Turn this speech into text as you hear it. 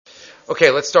Okay,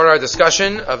 let's start our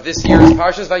discussion of this year's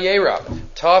Parshas Vayera.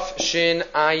 Taf Shin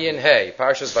Ayin Hey.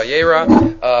 Parshas Vayera.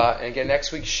 And again,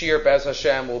 next week's Shir Bez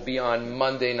Hashem will be on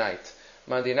Monday night.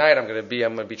 Monday night, I'm going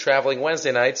to be traveling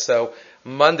Wednesday night, so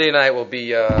Monday night will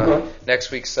be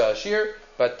next week's Shir.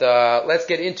 But let's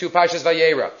get into Parshas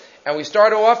Vayera. And we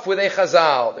start off with a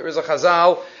Chazal. There is a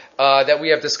Chazal that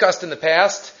we have discussed in the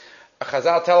past. A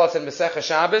Chazal tell us in Masechah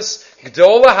Shabbos,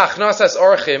 Gdola Hachnasas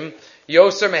Orchim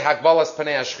Yoser Mehakbalas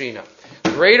Panei Ashchina.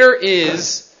 Greater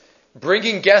is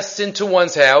bringing guests into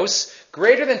one's house,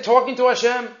 greater than talking to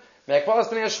Hashem. Mehakbalas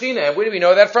Panei Ashchina. And where do we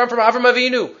know that from? From Avram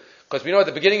Avinu. Because we know at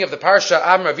the beginning of the Parsha,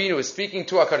 Avram Avinu is speaking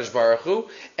to HaKadosh Baruch Hu,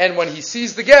 and when he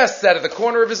sees the guests out of the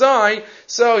corner of his eye,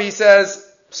 so he says,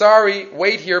 sorry,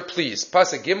 wait here, please.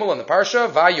 Pasuk Gimel in the Parsha,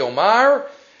 Vayomar,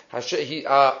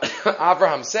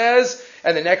 Avraham says,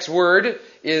 and the next word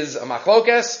is a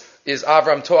machlokes. Is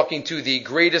Avram talking to the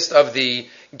greatest of the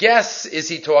guests? Is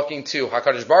he talking to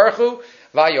HaKadosh Baruch Hu?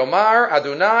 Vayomar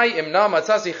Adonai imna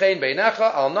matzasi chen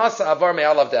beinecha al nasa avar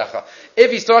me'al avdecha. If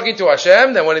he's talking to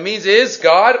Hashem, then what it means is,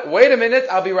 God, wait a minute,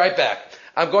 I'll be right back.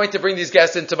 I'm going to bring these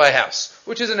guests into my house.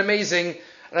 Which is an amazing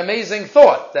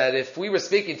thought, that if we were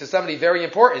speaking to somebody very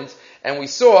important and we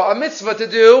saw a mitzvah to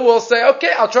do, we'll say,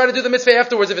 okay, I'll try to do the mitzvah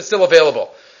afterwards if it's still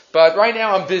available. But right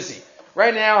now I'm busy.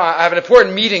 Right now I have an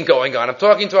important meeting going on. I'm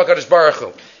talking to HaKadosh Baruch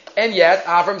Hu. And yet,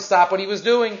 Avram stopped what he was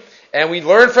doing. And we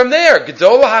learn from there.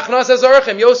 Gedola hachnasas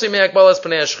orchim yosei me'akbalas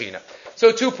panei Ashchina.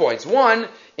 So 2 points. One,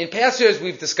 in past years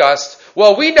we've discussed,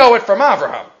 well, we know it from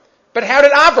Avraham. But how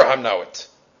did Avraham know it?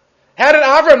 How did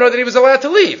Avraham know that he was allowed to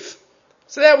leave?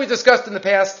 So that we discussed in the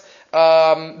past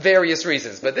various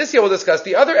reasons. But this year we'll discuss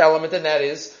the other element, and that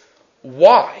is,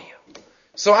 why?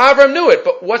 So Avraham knew it,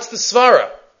 but what's the svara?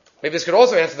 Maybe this could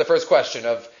also answer the first question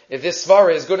of, if this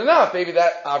svara is good enough, maybe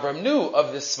that Avram knew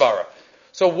of this svara.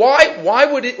 So why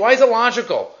is it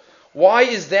logical? Why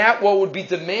is that what would be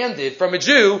demanded from a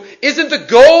Jew? Isn't the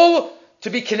goal to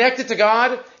be connected to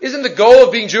God? Isn't the goal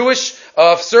of being Jewish,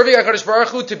 of serving HaKadosh Baruch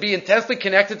Hu, to be intensely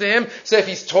connected to Him? So if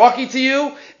He's talking to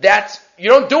you, you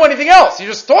don't do anything else. You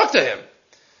just talk to Him.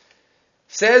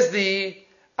 Says the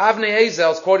Avnei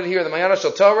Ezel, quoted here in the Mayana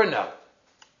Shel Torah, no.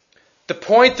 The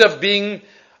point of being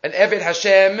an Eved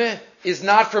Hashem is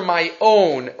not for my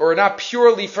own, or not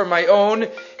purely for my own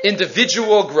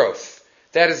individual growth.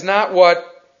 That is not what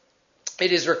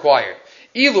it is required.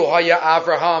 Ilu haya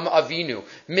Avraham Avinu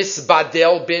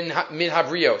misbadel min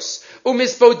habrios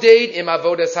umisboded im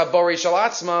avodas habori shel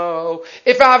atzmo.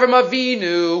 If Avram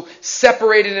Avinu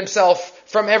separated himself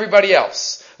from everybody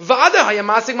else, vada haya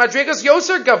masik madrigas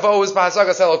yoser gavos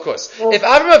b'hasagas elokus. If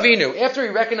Avram Avinu, after he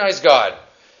recognized God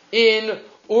in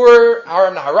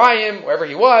Aram Naharayim, wherever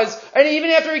he was, and even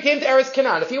after he came to Eretz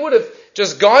Canaan, if he would have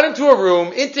just gone into a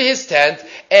room, into his tent,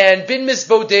 and been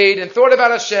misboded, and thought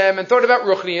about Hashem, and thought about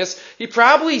Ruchnius, he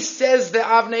probably, says the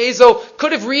Avnei Ezel,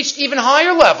 could have reached even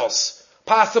higher levels,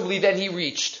 possibly, than he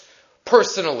reached,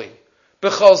 personally.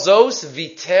 B'chalzos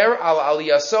viter al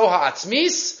aliyaso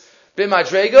ha'atzmis,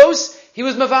 b'madregos, he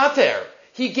was mavater.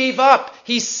 He gave up.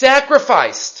 He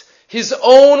sacrificed his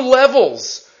own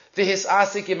levels, v'his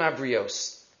asik im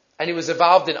abrios. And he was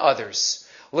involved in others.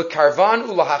 L'karvan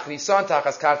ulahachnisan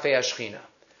tachas karfei Ashchina.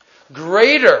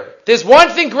 Greater. There's one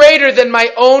thing greater than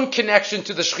my own connection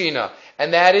to the Shechina,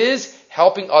 and that is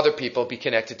helping other people be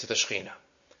connected to the Shechina.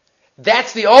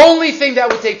 That's the only thing that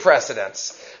would take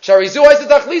precedence. Sharizu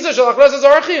ha'itachlisa shalachlasas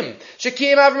archim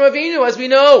shekim Avram Avinu. As we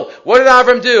know, what did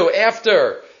Avram do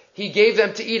after he gave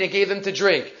them to eat and gave them to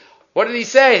drink? What did he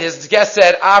say? His guest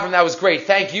said, Avram, that was great.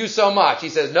 Thank you so much. He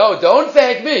says, no, don't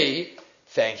thank me.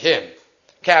 Thank him.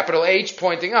 Capital H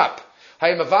pointing up.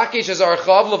 Mikan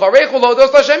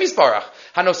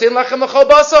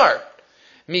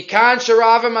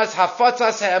sheravam as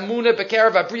hafatzas ha'emuna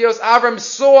b'kerev habrios. Avram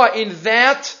saw in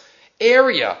that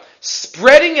area,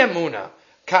 spreading emuna,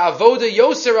 ka'avoda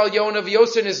yoser al yona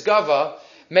v'yoser nisgava,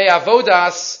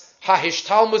 me'avodas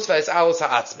ha'hishtalmus v'hiz'alus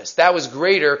ha'atzmis. That was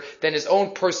greater than his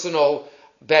own personal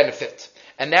benefit.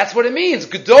 And that's what it means.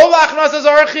 Gdol achnasas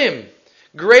archim.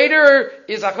 Greater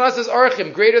is achnasas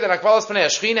archim, greater than akbalas panei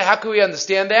Ashchina. How can we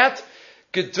understand that?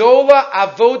 Gedola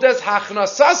avodas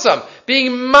hachnasasam,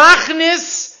 being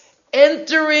machnis,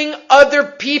 entering other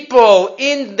people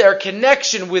in their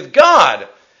connection with God,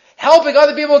 helping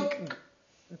other people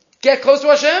get close to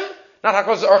Hashem. Not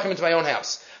hachnasas archim into my own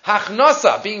house.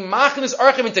 Hachnasa, being machnis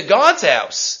archim into God's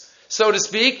house, so to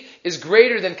speak, is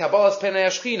greater than kabbalas panei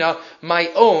Ashchina, my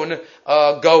own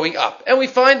going up. And we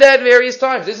find that various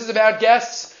times. This is about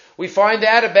guests. We find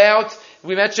that about,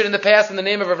 we mentioned in the past in the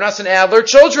name of Rav Nosson Adler,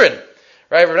 children.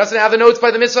 Right? Rav Nosson Adler notes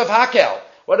by the mitzvah of Hakel.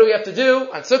 What do we have to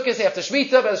do? On Sukkot, after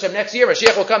Shemitah, Be'ez Hashem next year,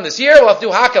 Mashiach will come this year, we'll have to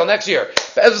do Hakel next year.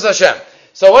 Be'ez Hashem.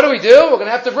 So what do? We're going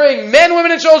to have to bring men,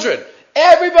 women, and children.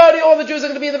 Everybody, all the Jews are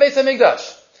going to be in the Beis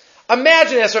HaMikdash.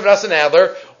 Imagine, asked Rav Nassan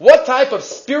Adler, what type of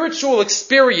spiritual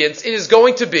experience it is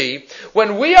going to be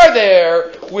when we are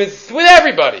there with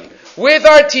everybody. With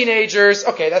our teenagers,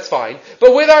 okay, that's fine,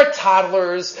 but with our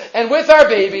toddlers, and with our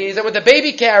babies, and with the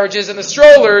baby carriages, and the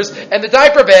strollers, and the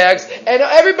diaper bags, and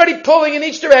everybody pulling in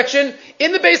each direction,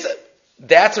 in the base,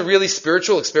 that's a really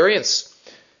spiritual experience.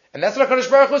 And that's what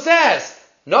HaKadosh Baruch Hu says.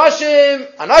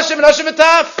 Nashim, anashim, anashim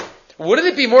etaf. Wouldn't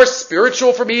it be more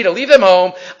spiritual for me to leave them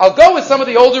home? I'll go with some of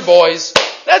the older boys.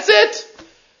 That's it.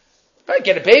 Right,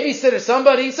 get a babysitter,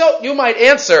 somebody. So you might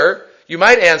answer,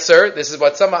 this is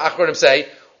what some Achronim say,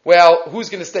 well, who's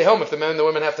going to stay home if the men and the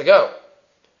women have to go?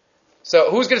 So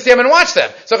who's going to stay home and watch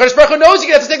them? So HaKadosh Baruch Hu knows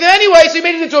you have to take them anyway, so he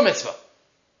made it into a mitzvah.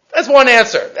 That's one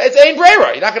answer. It's ein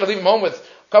brera. You're not going to leave them home with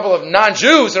a couple of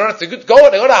non-Jews. They don't have to go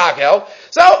to Hakel.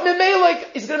 So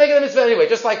Mimelech, he's going to make it a mitzvah anyway.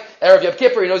 Just like Erev Yom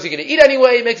Kippur, he knows he's going to eat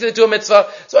anyway, he makes it into a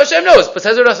mitzvah. So Hashem knows. But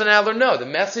says Rav Nassan Adler, no. The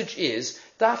message is,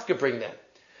 Dafka bring them.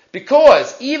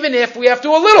 Because even if we have to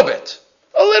a little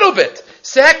bit,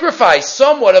 sacrifice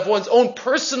somewhat of one's own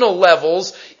personal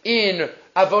levels in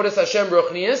Avodas Hashem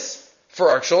Ruchnius for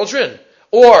our children,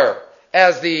 or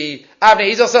as the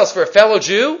Avnei Yisrael says, for a fellow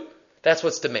Jew, that's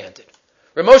what's demanded.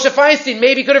 Rav Moshe Feinstein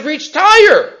maybe could have reached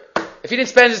higher if he didn't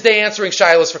spend his day answering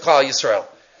shilos for Klal Yisrael.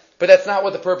 But that's not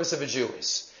what the purpose of a Jew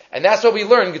is. And that's what we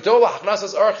learn, Gedola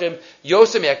Hachnasas Archim,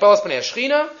 Yosem Yakbalas Pnei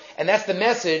Ashchina, and that's the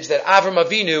message that Avram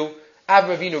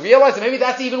Avinu realized, and maybe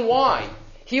that's even why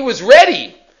he was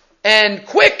ready and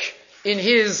quick in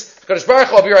his Kadosh Baruch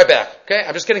Hu, I'll be right back. Okay?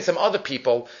 I'm just getting some other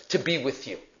people to be with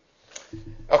you.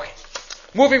 Okay.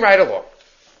 Moving right along.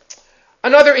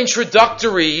 Another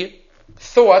introductory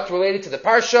thought related to the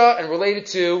Parsha and related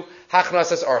to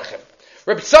Hachnasas Archim.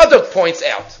 Reb Tzadok points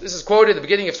out, this is quoted at the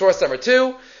beginning of source number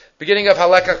 2, beginning of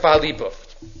Halekach V'Halibov.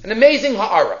 An amazing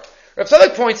ha'ara. Reb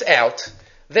Tzadok points out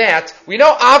that we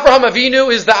know Avraham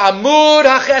Avinu is the Amud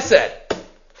HaChesed.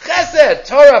 Chesed,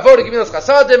 Torah, Avodah, Gemilas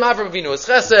Chasadim, Avraham Avinu is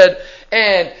Chesed,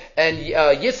 and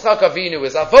Yitzchak Avinu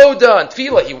is Avodah, and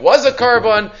Tefillah, he was a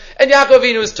Karban, and Yaakov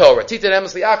Avinu is Torah. Titan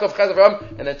Emes Yaakov, Chesed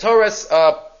Avraham, and then Torah is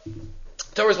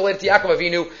related to Yaakov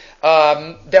Avinu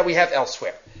that we have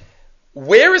elsewhere.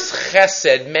 Where is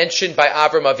Chesed mentioned by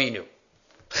Avraham Avinu?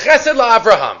 Chesed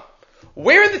LaAvraham.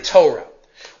 Where in the Torah?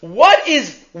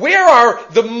 Where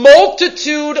are the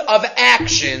multitude of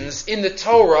actions in the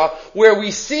Torah where we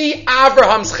see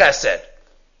Abraham's chesed?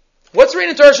 What's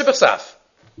written in Torah Shebechsaf?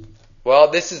 Well,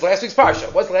 this is last week's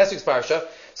parsha. What's last week's parsha?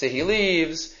 So he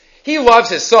leaves. He loves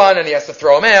his son and he has to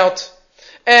throw him out.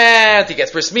 And he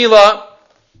gets bris milah.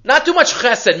 Not too much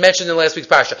chesed mentioned in last week's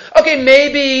parsha. Okay,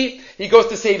 maybe he goes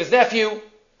to save his nephew.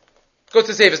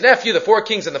 The 4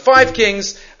 kings and the 5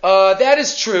 kings. That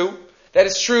is true. That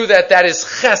is true that is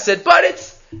chesed, but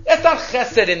that's not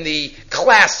chesed in the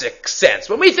classic sense.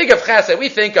 When we think of chesed, we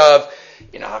think of,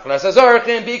 Hachnasas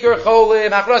Archim, Bikur Cholim,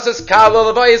 Hachnasas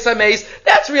Kala, Levayis HaMeis.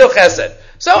 That's real chesed.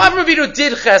 So Avraham Avinu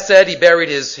did chesed, he buried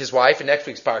his wife in next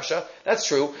week's parsha. That's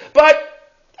true. But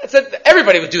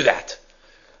everybody would do that.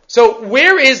 So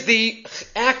where is the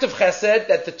act of chesed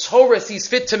that the Torah sees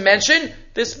fit to mention?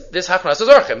 This Hachnasas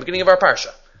Archim, beginning of our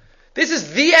parsha. This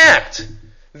is the act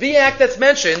that's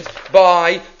mentioned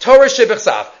by Torah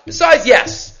Shebechsaf. Besides,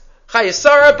 yes, Chayei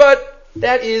Sarah, but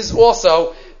that is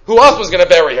also, who else was going to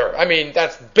bury her? I mean,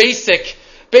 that's basic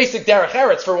derech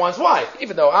eretz for one's wife,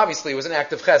 even though obviously it was an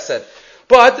act of chesed.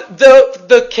 But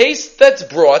the case that's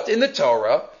brought in the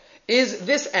Torah is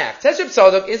this act. Says Reb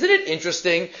Tzadok, isn't it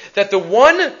interesting that the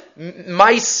one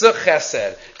Maisa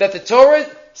Chesed that the Torah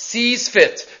sees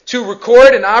fit to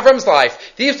record in Avram's life,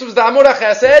 the Yisrael Amud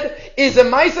HaChesed, is a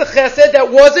Maisa Chesed that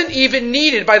wasn't even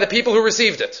needed by the people who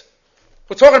received it.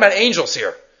 We're talking about angels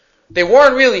here. They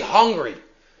weren't really hungry.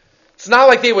 It's not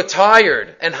like they were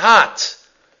tired and hot.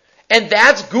 And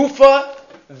that's Gufa,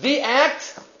 the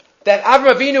act that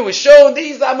Avram Avinu was shown.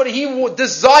 He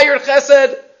desired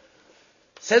Chesed.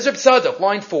 Says Reb Tzadok,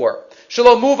 line 4.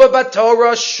 Shalom muva bat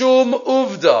Torah shum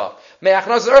uvda. We know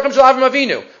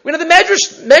the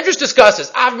Medrash discusses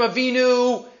Avram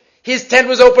Avinu, his tent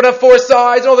was open on 4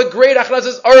 sides, and all the great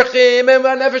Achnasas Archim, and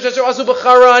Nefesh Asher Asu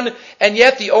B'charan, and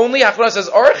yet the only Achnasas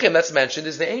Archim that's mentioned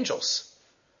is the angels.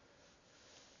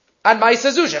 And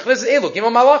Ma'aseh Zu, Shechnes Elu,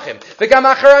 Gimel Malachim,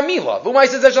 V'gam Achar Amila,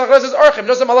 V'Ma'aseh Zeh Shechnes Archim,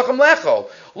 Nosem Malachim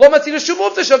Lecho, Lo Matzinu Shum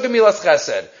Uvda Shel Gemilas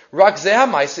Chesed, Rak Zeh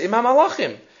HaMa'aseh Im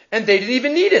HaMalachim, and they didn't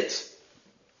even need it.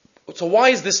 So why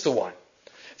is this the one?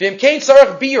 V'im Kain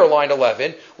Sarach Biur, line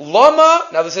 11, Lama,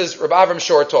 now this is Reb Avram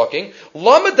Shor talking,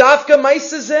 Lama Dafka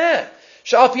Ma'aseh Zeh,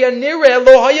 It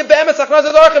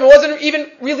wasn't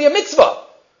even really a mitzvah.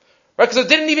 Right? Because it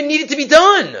didn't even need it to be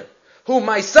done. Hu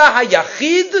ma'isa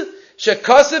hayachid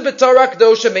shekaseh b'Torah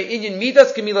kedosha me'inyan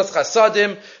midas gemilas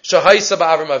chasadim shahaysa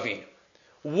ba'Avram Avinu.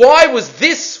 Why was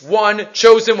this one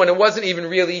chosen when it wasn't even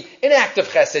really an act of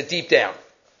chesed deep down?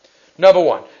 Number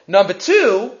one. Number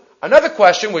two, another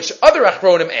question which other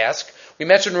achronim ask. We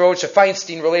mentioned Rosh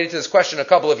Feinstein related to this question a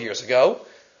couple of years ago.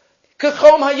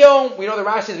 Kachom hayom. We know the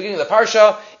Rashi at the beginning of the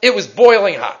parsha. It was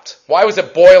boiling hot. Why was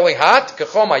it boiling hot?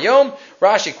 Kachom hayom.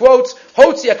 Rashi quotes,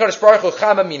 Hotzi HaKadosh Baruch Hu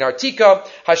chama min artika.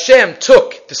 Hashem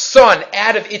took the sun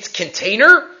out of its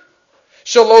container.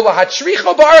 Shalola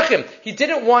hatzricho barachim. He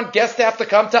didn't want guests to have to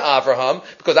come to Avraham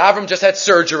because Avraham just had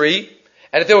surgery.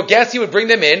 And if there were guests, he would bring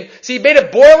them in. So he made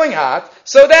it boiling hot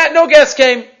so that no guests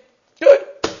came. Good.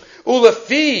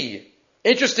 Ulafi.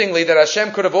 Interestingly, that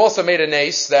Hashem could have also made a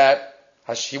nace that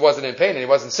he wasn't in pain and he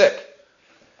wasn't sick.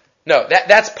 No,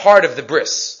 that's part of the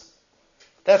bris.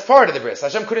 That's part of the bris.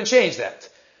 Hashem couldn't change that.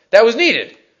 That was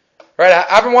needed. Right?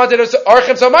 Avram wanted to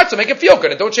arch so much to make him feel good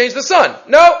and don't change the sun.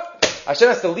 No. Hashem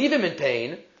has to leave him in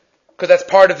pain because that's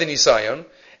part of the Nisayon.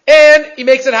 And he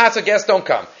makes it hot so guests don't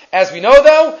come. As we know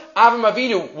though, Avram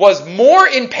Avinu was more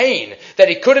in pain that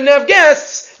he couldn't have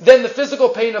guests than the physical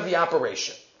pain of the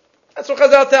operation. That's what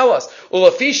Chazal tell us.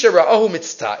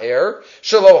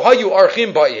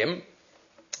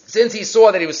 Since he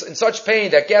saw that he was in such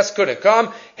pain that guests couldn't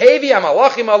come,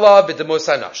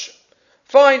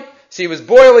 fine. So he was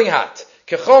boiling hot.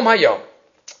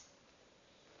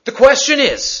 The question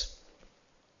is,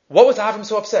 what was Avram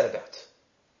so upset about?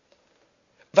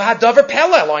 V'hadavar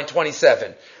Pella, line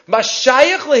 27. What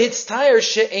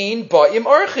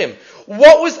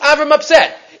was Avram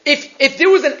upset? If there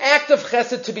was an act of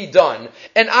chesed to be done,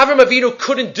 and Avram Avinu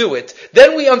couldn't do it,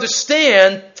 then we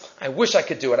understand, I wish I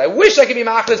could do it. I wish I could be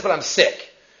machlis, but I'm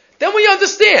sick. Then we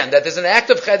understand that there's an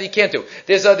act of chesed you can't do.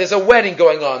 There's a wedding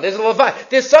going on. There's a levai.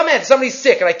 There's somebody's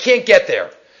sick and I can't get there.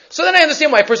 So then I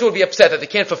understand why a person would be upset that they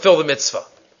can't fulfill the mitzvah.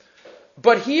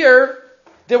 But here,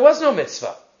 there was no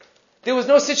mitzvah. There was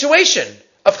no situation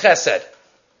of chesed.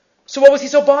 So what was he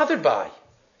so bothered by?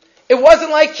 It wasn't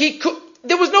like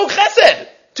there was no chesed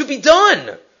to be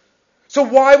done. So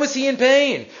why was he in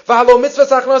pain? V'halo mitzvah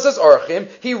sachnasas archim,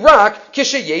 he rak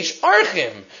kisheyesh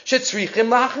archim, shetzrichim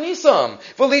lachnisam,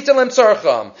 v'litalem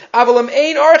tzarcham, avalam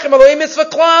ein archim aloy mitzvah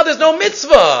klal, there's no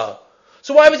mitzvah.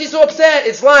 So why was he so upset?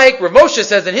 It's like, Rav Moshe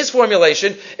says in his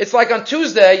formulation, it's like on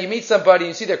Tuesday, you meet somebody and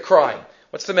you see they're crying.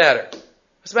 What's the matter?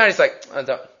 What's the matter? He's like,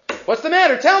 what's the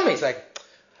matter? Tell me. He's like,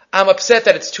 I'm upset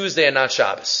that it's Tuesday and not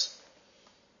Shabbos.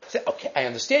 I said, okay, I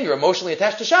understand you're emotionally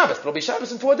attached to Shabbos, but it'll be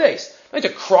Shabbos in 4 days.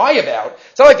 Nothing to cry about.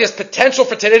 It's not like there's potential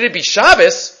for today to be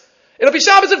Shabbos. It'll be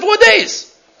Shabbos in 4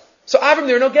 days. So Avram,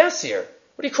 there are no guests here.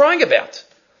 What are you crying about?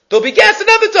 There'll be guests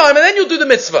another time and then you'll do the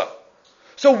mitzvah.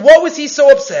 So what was he so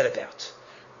upset about?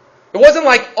 It wasn't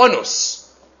like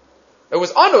anus. It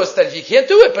was anus that you can't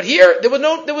do it, but here there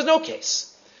was no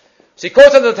case. So he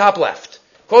quotes on the top left.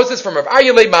 Quotes this from Rav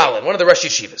Aryeh Malin, one of the Rosh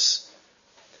Yeshivas.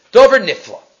 Dover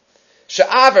Nifla.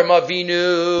 Sha'avram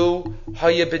Avinu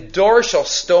hayabidor shel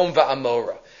stom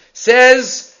va'amora.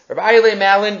 Says Rav Aryeh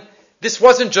Malin, this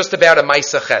wasn't just about a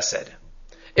Maisa Chesed.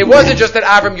 It wasn't just that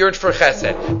Avram yearned for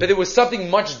Chesed, but there was something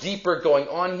much deeper going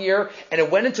on here, and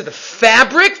it went into the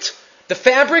fabric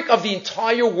of the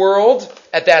entire world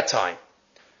at that time.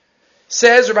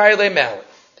 Says Rav Aryeh Malin,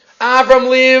 Avram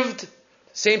lived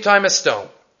same time as Stone.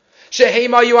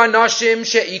 Shehemayu anashim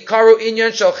sheikaru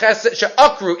inyan shel chesed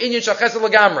sheakru inyan shel chesed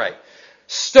lagamrei.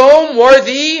 Stone were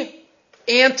the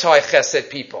anti-chesed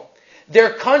people.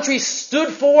 Their country stood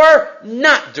for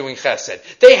not doing chesed.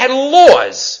 They had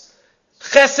laws.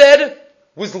 Chesed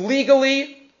was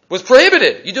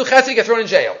prohibited. You do chesed, you get thrown in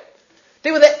jail.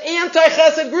 They were the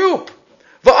anti-chesed group.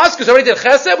 Va'asku, somebody did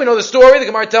chesed, we know the story, the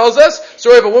Gemara tells us,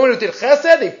 story of a woman who did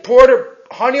chesed, they poured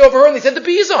honey over her and they sent the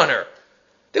bees on her.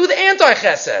 They were the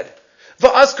anti-chesed.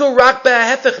 Va'asku rak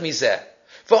ba'hefech mizeh.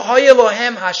 V'haya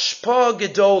lohem hashpa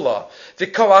gedola.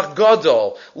 V'koach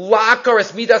gadol. La'akar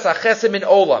es midas hachesed min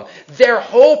olam. Their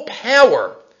whole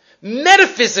power,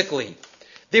 metaphysically,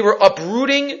 they were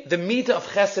uprooting the midah of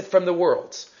chesed from the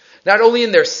world. Not only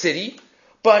in their city,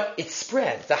 but it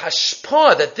spread. The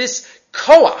hashpa that this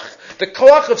koach, the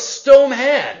koach of Stone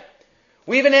had.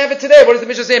 We even have it today. What does the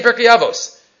Mishnah say in Pirkei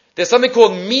Avos? There's something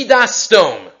called midas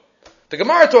Stone. The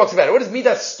Gemara talks about it. What does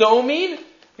midas Stone mean?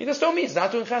 Midas Stone means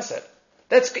not doing chesed.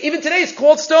 Even today it's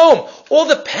called Stone. All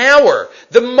the power,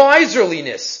 the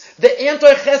miserliness, the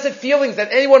anti-chesed feelings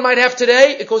that anyone might have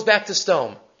today, it goes back to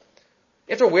Stone.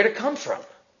 After where did it come from?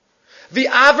 The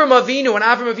Avram Avinu, and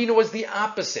Avram Avinu was the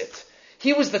opposite.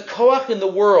 He was the koach in the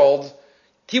world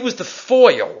He was the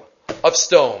foil of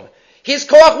Stone. His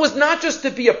koach was not just to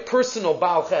be a personal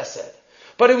Baal Chesed,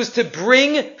 but it was to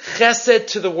bring Chesed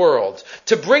to the world,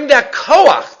 to bring that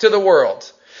koach to the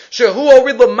world. And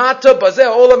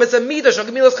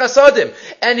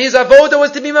his avoda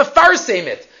was to be mefarseim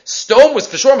it. Stone was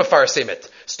for sure mefarseim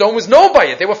it. Stone was known by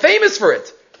it. They were famous for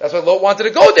it. That's why Lot wanted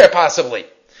to go there possibly.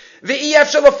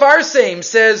 V'ef shalafarseim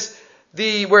says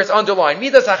where it's underlined.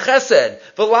 Midas hachesed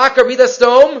v'lakar midas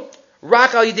stone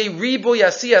rak al yidei ribu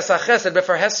yasiyas hachesed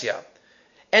befarhesia.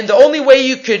 And the only way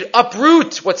you could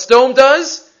uproot what stone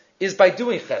does is by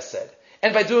doing chesed.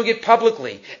 And by doing it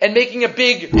publicly. And making a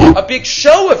big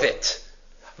show of it.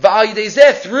 V'al yidei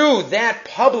zeh, through that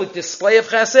public display of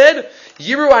chesed,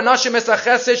 yiru anashim es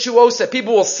hachesed shuose.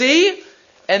 People will see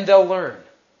and they'll learn.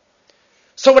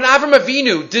 So when Avram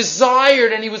Avinu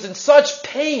desired and he was in such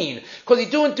pain because he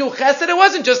didn't do chesed, it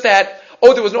wasn't just that,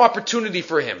 there was no opportunity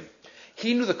for him.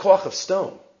 He knew the koach of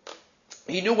stone.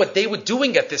 He knew what they were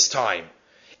doing at this time.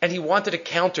 And he wanted to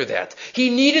counter that. He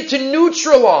needed to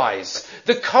neutralize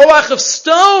the koach of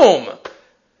stone.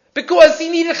 Because he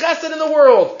needed chesed in the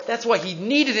world. That's why he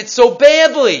needed it so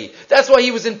badly. That's why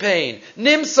he was in pain.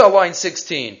 Nimsa, line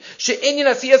 16. She'inyan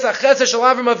asiyas hachesed shel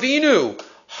Avram Avinu.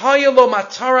 Hayalo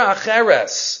matara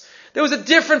acheres. There was a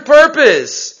different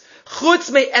purpose.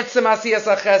 Chutz me'etzem asiyas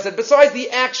hachesed. Besides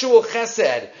the actual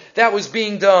chesed that was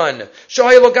being done.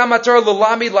 Shehayalo gam matara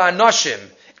l'lami la'anashim.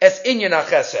 Es inyan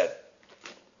hachesed.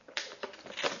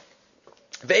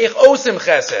 It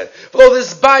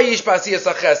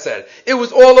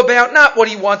was all about not what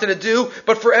he wanted to do,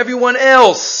 but for everyone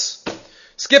else.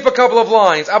 Skip a couple of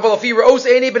lines. So what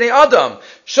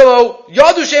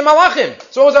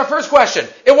was our first question?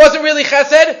 It wasn't really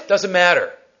chesed? Doesn't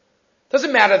matter.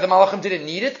 Doesn't matter. The malachim didn't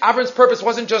need it. Avram's purpose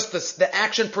wasn't just the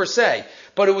action per se,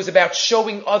 but it was about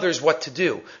showing others what to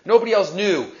do. Nobody else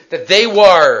knew that they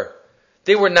were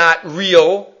not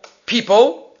real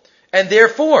people, and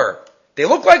therefore they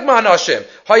look like Ma'anashim.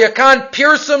 Hayakan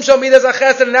pirsum shal midas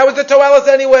hachesed, and that was the toelas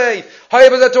anyway.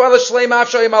 Hayab was the toelas shleim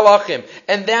afshay malachim,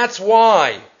 and that's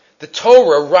why the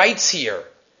Torah writes here,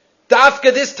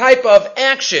 dafka, this type of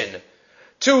action,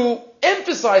 to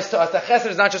emphasize to us that chesed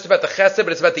is not just about the chesed,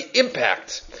 but it's about the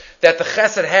impact that the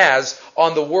chesed has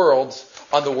on the world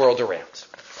around.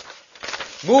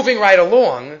 Moving right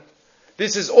along,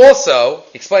 this is also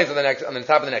explains on the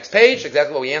top of the next page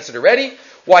exactly what we answered already.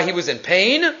 Why he was in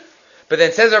pain. But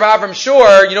then says Rav Avram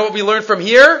Shor, you know what we learned from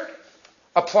here?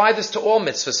 Apply this to all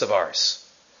mitzvahs of ours.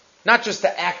 Not just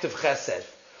the act of chesed.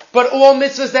 But all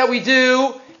mitzvahs that we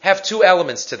do have two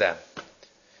elements to them.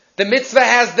 The mitzvah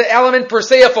has the element per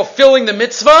se of fulfilling the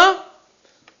mitzvah,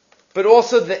 but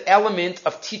also the element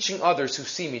of teaching others who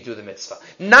see me do the mitzvah.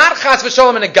 Not chas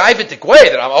v'shalom in a gaivitic way,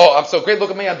 that I'm so great,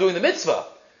 look at me, I'm doing the mitzvah.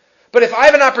 But if I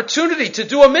have an opportunity to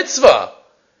do a mitzvah,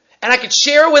 and I could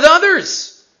share it with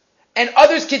others, and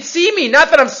others can see me,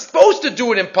 not that I'm supposed to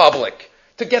do it in public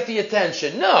to get the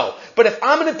attention. No. But if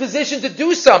I'm in a position to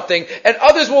do something and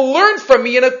others will learn from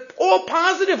me in an all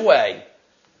positive way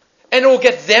and it will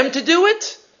get them to do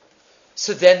it,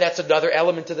 so then that's another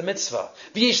element of the mitzvah.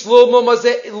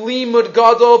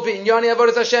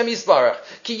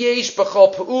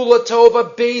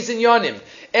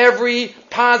 Every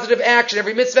positive action,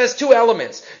 every mitzvah has two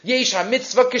elements. Yesh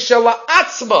ha-mitzvah k'shela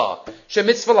atzma,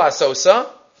 she-mitzvah la'asosa.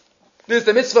 There's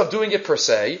the mitzvah of doing it per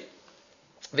se.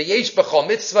 V'yesh b'chol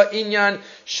mitzvah inyan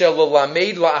shel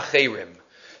lamed la'acherim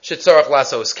shetzarach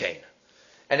lasos kain.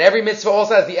 And every mitzvah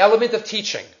also has the element of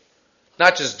teaching.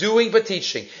 Not just doing, but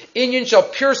teaching. Inyan shel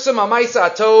pirsum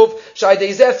ha'maisa atov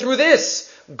sh'aydezeh, through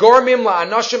this garmim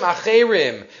la'anashim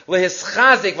acherim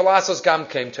lehischazik v'lasos gam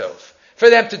keim tov. For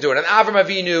them to do it. And Avram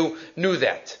Avinu knew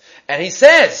that. And he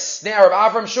says, now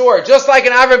Rav Avram Shor, just like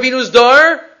in Avram Avinu's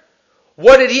dar,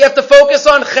 what did he have to focus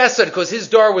on? Chesed, because his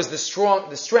dar was the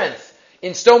strength.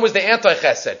 In stone was the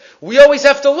anti-chesed. We always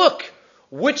have to look.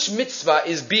 Which mitzvah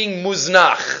is being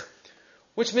muznach?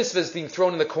 Which mitzvah is being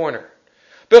thrown in the corner?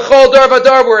 B'chol dar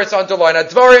v'dar, where it's underlined,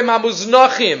 advarim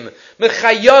ha'muznachim,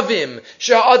 mechayavim,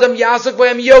 she'ha'adam yazuk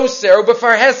b'hem yoser, or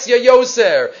b'farhesia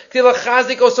yoser, k'ti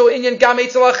l'chazik oso inyan gam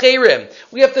eitzel acherim.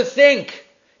 We have to think.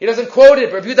 He doesn't quote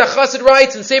it, but Rabbi Yehuda Chassid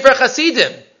writes in Sefer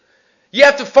Chasidim, you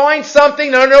have to find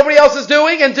something that nobody else is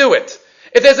doing and do it.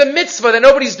 If there's a mitzvah that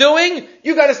nobody's doing,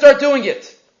 you got to start doing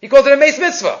it. He calls it a mace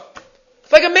mitzvah.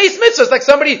 It's like a mace mitzvah. It's like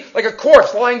somebody, like a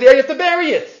corpse lying there. You have to bury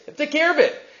it. You have to take care of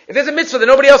it. If there's a mitzvah that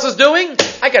nobody else is doing,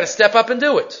 I got to step up and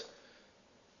do it.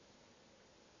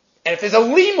 And if there's a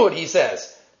limud, he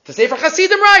says, the Sefer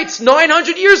Chasidim writes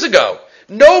 900 years ago,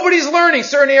 nobody's learning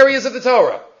certain areas of the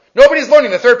Torah. Nobody's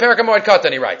learning the third parak of Moed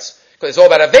Katan, he writes. Because it's all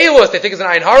about Avelos, they think it's an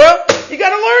Ayin Hara. You got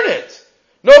to learn it.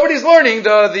 Nobody's learning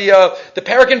the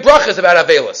parak and brachas about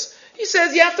Avelis. He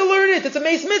says you have to learn it. It's a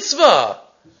meis mitzvah.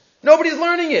 Nobody's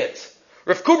learning it.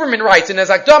 Rav Kuberman writes in his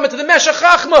Akdama to the Meshech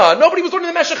Chachma. Nobody was learning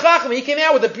the Meshech Chachma. He came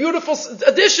out with a beautiful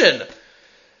addition.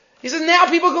 He says now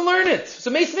people can learn it. It's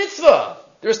a meis mitzvah.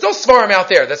 There are still svarim out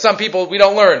there that some people we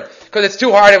don't learn because it's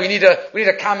too hard and we need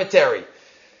a commentary.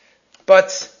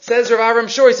 But says Rav Avram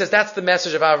Shor, he says that's the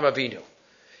message of Avram Avinu.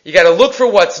 You got to look for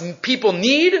what people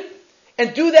need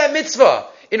and do that mitzvah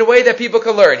in a way that people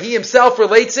can learn. He himself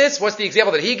relates this. What's the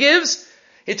example that he gives?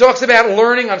 He talks about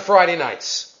learning on Friday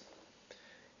nights.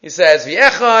 He says,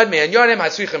 "V'echad me'anyonim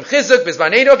hatzrichem chizuk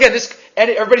bizmanenu." Again, this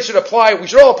everybody should apply. We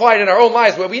should all apply it in our own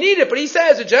lives where we need it. But he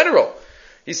says in general,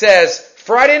 he says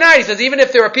Friday night. He says even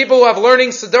if there are people who have learning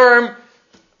sidurim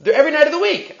every night of the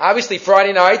week. Obviously,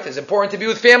 Friday night is important to be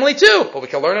with family too, but we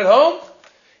can learn at home.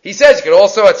 He says you could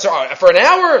also for an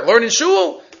hour learn in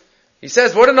shul. He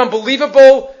says what an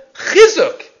unbelievable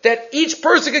chizuk that each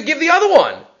person could give the other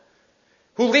one.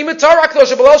 Hu limud Torah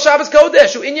kadosh b'leil Shabbos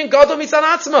kodesh hu inyan gadol mitzad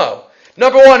atzmo.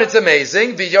 Number one, it's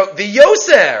amazing. The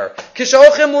Yoser.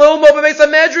 Kisholchem lilmo b'meis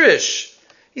medrash.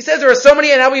 He says there are so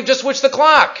many, and now we've just switched the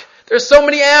clock. There's so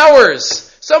many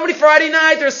hours. So many Friday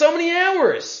night, there's so many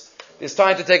hours. There's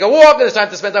time to take a walk, there's time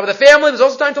to spend time with the family, there's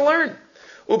also time to learn.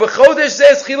 U'bechodesh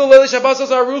says, Chilul leil Shabbosos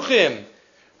aruchim.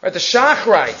 Right, the Shach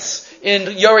writes, in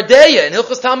Yoredeya, in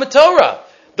Hilchos Talmud Torah,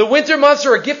 the winter months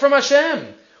are a gift from Hashem.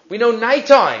 We know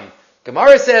nighttime.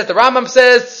 Gemara says, the Rambam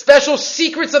says, special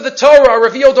secrets of the Torah are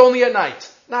revealed only at night,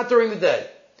 not during the day.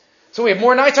 So we have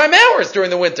more nighttime hours during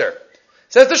the winter.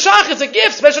 Says the Shach, it's a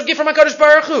gift, special gift from HaKadosh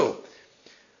Baruch Hu.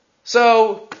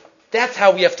 So, that's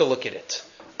how we have to look at it.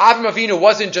 Avram Avinu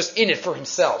wasn't just in it for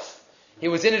himself. He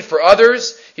was in it for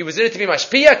others. He was in it to be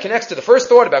mashpia, connects to the first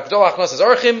thought about Gedol Achnos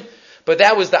Archim. But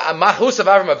that was the mahus of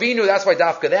Avram Avinu. That's why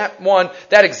Dafka,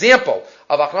 that example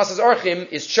of Achnos Archim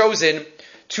is chosen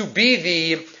to be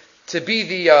the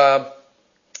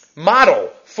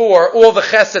model for all the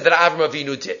chesed that Avram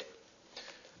Avinu did.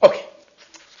 Okay.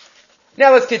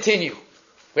 Now let's continue.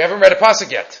 We haven't read a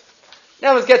pasuk yet.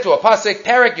 Now let's get to a pasuk,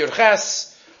 Perek Yud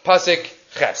Ches, pasuk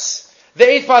Ches. The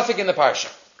 8th pasuk in the parsha.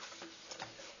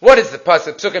 What does the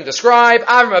psukim describe?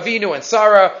 Avram Avinu and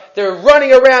Sarah, they're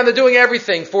running around, they're doing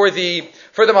everything for the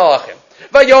malachim.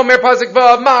 Vayomer pasuk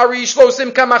vav, Mari,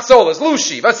 Shlosim, Kamach Solas,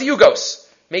 Lushi, Vasiyugos.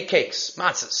 Make cakes,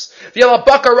 matzahs. V'yala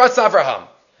bakar ratz Avraham.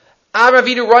 Avram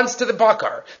Avinu runs to the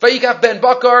bakar. Vayikach ben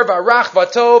bakar, v'arach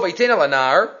v'tov, v'yitin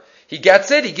alanar. He gets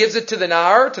it, he gives it to the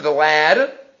nar, to the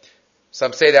lad.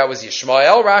 Some say that was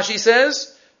Yishmael, Rashi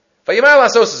says. Vayimar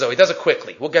lasosazo, he does it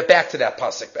quickly. We'll get back to that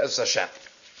pasuk, Be'ez Hashem.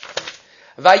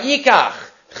 Vayikach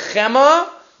chema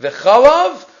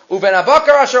v'chalav uven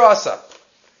abakar asher asa.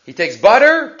 He takes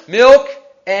butter, milk,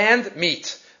 and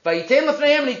meat. Vayitin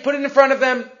lefneihem, and he put it in front of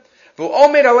them.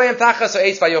 When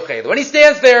he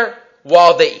stands there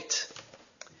while they eat.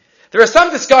 There are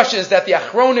some discussions that the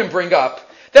Achronim bring up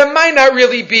that might not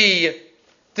really be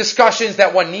discussions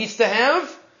that one needs to have,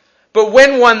 but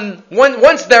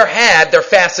once they're had, they're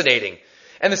fascinating.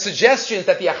 And the suggestions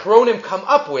that the Achronim come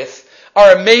up with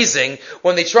are amazing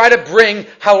when they try to bring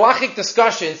halachic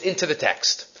discussions into the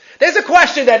text. There's a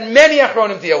question that many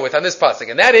Achronim deal with on this pasuk,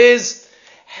 and that is,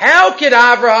 how could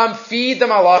Avraham feed the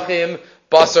malachim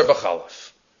basar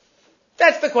b'chalav?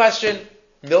 That's the question.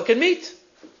 Milk and meat.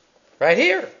 Right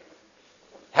here.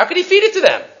 How could he feed it to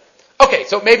them? Okay,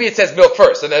 so maybe it says milk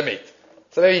first and then meat.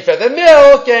 So maybe he fed them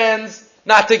milk and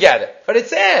not together. But it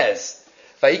says,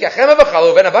 he put it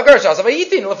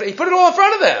all in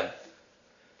front of them.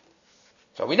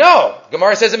 So we know.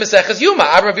 Gemara says in Maseches Yuma,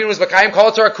 Avraham Avinu was B'kayim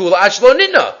Kol Torah Kula Ashlo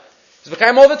Nidna. He was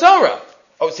B'kayim all the Torah.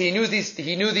 Oh, so he knew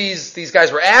these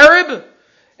guys were Arab,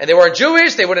 and they weren't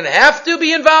Jewish, they wouldn't have to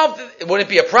be involved, it wouldn't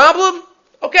be a problem.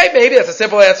 Okay, maybe that's a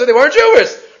simple answer, they weren't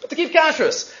Jewish, but to keep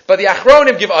kashrus. But the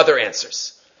Achronim give other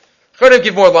answers. Achronim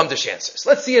give more lumdish answers.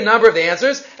 Let's see a number of the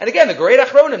answers, and again, the great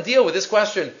Achronim deal with this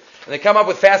question, and they come up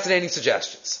with fascinating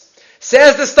suggestions.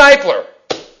 Says the Stipler,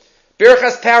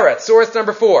 Birchas Paret, source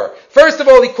number 4. First of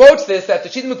all, he quotes this, that the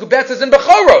Shita Mekubetzes in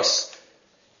Bechoros,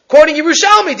 quoting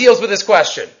Yerushalmi, deals with this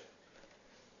question.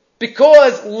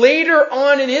 Because later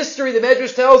on in history, the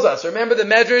Medrash tells us, remember the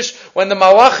Medrash, when the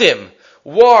Malachim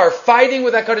were fighting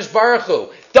with HaKadosh Baruch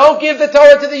Hu, don't give the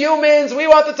Torah to the humans, we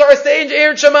want the Torah stay in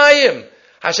Eretz Shamayim.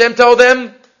 Hashem told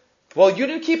them, well, you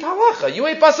didn't keep halacha, you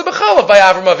ain't basa b'chalav by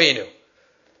Avram Avinu.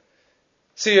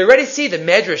 So you already see the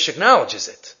Medrash acknowledges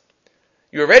it.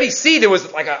 You already see there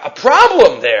was like a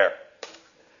problem there.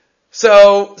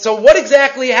 So what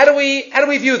exactly, how do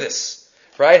we view this?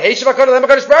 Right?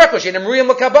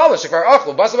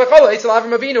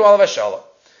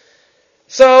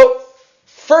 So,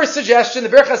 First suggestion, the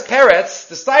Birchas Peretz,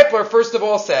 the Stipler, first of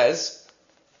all says,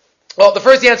 well, the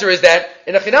first answer is that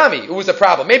in a Chinami, it was a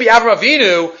problem. Maybe Avraham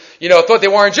Avinu, thought they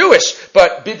weren't Jewish,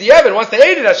 but B'diavad, once they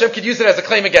ate it, Hashem could use it as a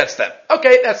claim against them.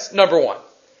 Okay, that's number one.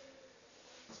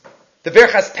 The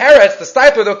Birchas Peretz, the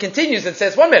Stipler, though, continues and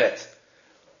says, 1 minute.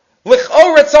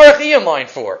 L'ch'oret tzarech iyam, line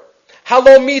 4.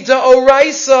 Halo mida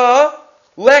oraisa,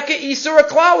 leka isur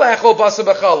aklal lechol basa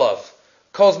b'chalav.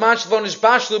 Kol zman shelo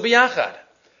nishbashlu b'yachad.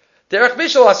 Derech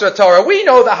mishal asur Torah. We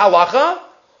know the halacha,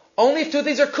 only if two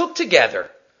things are cooked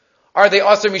together are they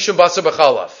asur mishum basa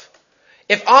b'chalav.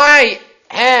 If I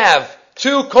have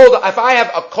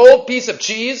a cold piece of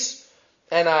cheese,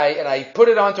 and I put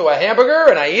it onto a hamburger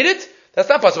and I eat it, that's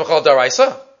not basa b'chalav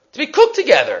daraisa. To be cooked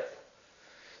together.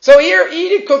 So here,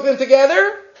 cook them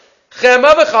together.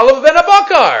 Chema v'chalav ben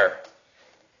abakar.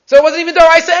 So it wasn't even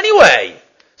daraisa anyway.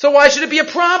 So why should it be a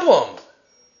problem?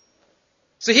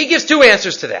 So he gives two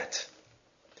answers to that.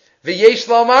 V'yesh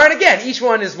lomar, and again, each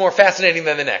one is more fascinating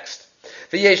than the next.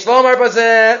 V'yesh lomar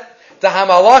bazeh,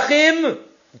 dahamalachim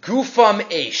gufam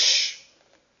eish.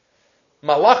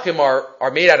 Malachim are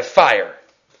made out of fire.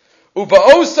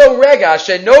 Uba'oso rega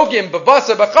shenogim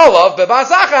b'basa b'chalav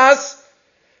b'basachas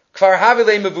kvar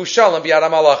havile mevushalim b'yad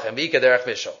malachim v'ika derech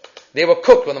vishal. They were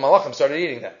cooked when the malachim started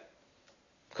eating them.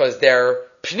 Because their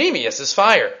pneumius is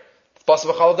fire. Basa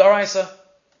b'chalav daraisa.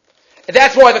 And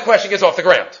that's why the question gets off the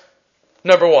ground.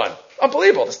 Number one.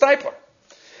 Unbelievable, the Stipler.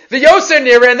 The Yoser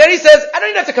Nira, and then he says, I don't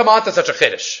even have to come on to such a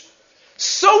chiddush.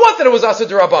 So what that it was Asa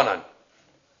D'Rabbanan?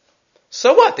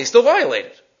 So what? They still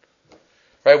violated.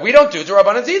 Right? We don't do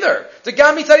D'Rabbanans either. The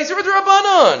Gami Tzadisir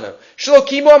D'Rabbanan. Shelo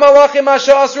Kimo Malachim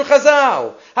Asha Asru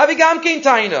Chazal. Havigam Kein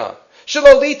Taina.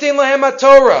 Shelo Litin Lahem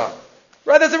Torah.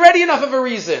 Right? There's already enough of a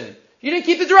reason. You didn't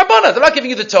keep the D'Rabbanan. They're not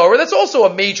giving you the Torah. That's also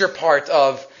a major part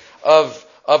of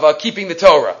keeping the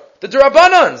Torah. The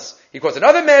D'Rabbanans. He quotes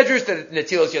another medrash that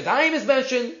Netilos Yadayim is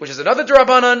mentioned, which is another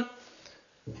D'Rabbanan.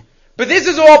 But this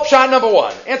is all pshat number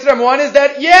one. Answer number one is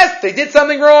that, yes, they did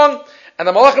something wrong, and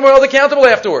the Malachim were held accountable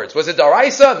afterwards. Was it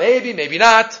Daraisa? Maybe, maybe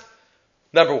not.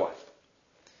 Number one.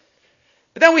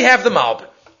 But then we have the Malbim.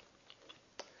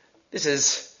 This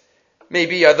is,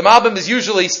 maybe, the Malbim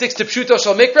usually sticks to Pshuto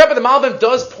Shal Mikra, but the Malbim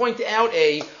does point out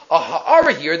a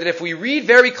ha'ara here that if we read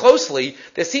very closely,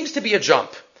 there seems to be a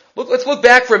jump. Let's look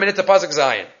back for a minute to Pasuk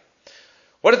Zion.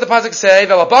 What does the Pasuk say?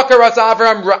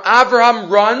 Avraham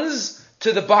runs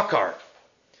to the Bakar.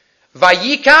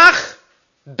 Vayikach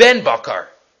ben Bakar.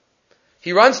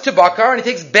 He runs to Bakar and he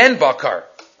takes ben Bakar.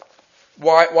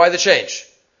 Why the change?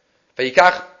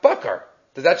 Vayikach Bakar.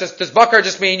 Does Bakar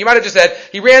just mean, you might have just said,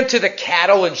 he ran to the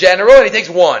cattle in general and he takes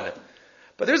one.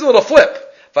 But there's a little flip.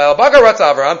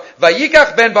 Avraham,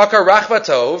 Vayikach ben Bakar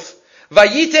rachvatov.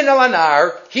 Vayiten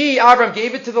elanar, he, Avram,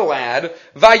 gave it to the lad.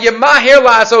 Vayemaher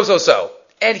la'asososo.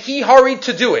 And he hurried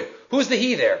to do it. Who's the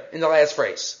he there in the last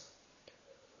phrase?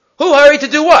 Who hurried to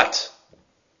do what?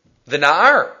 The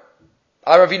Na'ar.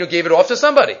 Avram Avinu gave it off to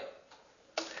somebody.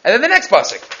 And then the next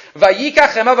pasuk. Vayikach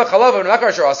chema v'chalav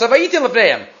v'nakar sh'asa vayitin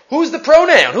l'pneim. Who's the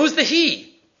pronoun? Who's the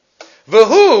he?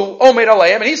 V'hu omed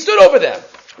aleim, and he stood over them.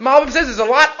 The Malbim says there's a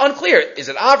lot unclear. Is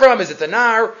it Avram? Is it the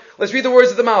Na'ar? Let's read the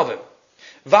words of the Malbim.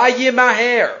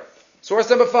 Vayimaher. Source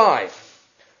number 5.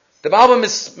 The Malbim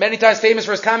is many times famous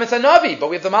for his comments on Navi, but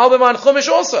we have the Malbim on Chumash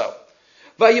also.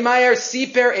 Vayimaher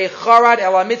siper echarad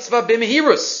el mitzvah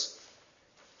b'mehirus.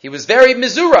 He was very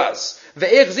mizuraz.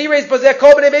 Ve'ich zirez bazeh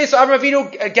kol b'nei beis Avram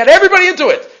Avinu, get everybody into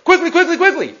it.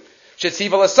 Quickly.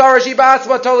 Shetziva l'sara shibatz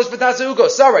matolish v'tasa ugo.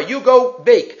 Sarah, you go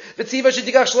bake. V'tziva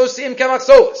shetigach shlosim kemach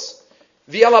solas.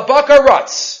 V'yala bakar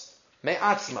ratz.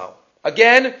 Me'atzmo.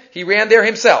 Again, he ran there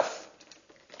himself.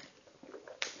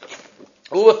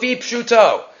 Ulafi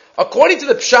pshuto. According to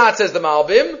the pshat, says the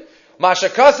Malbim, Masha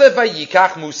kasev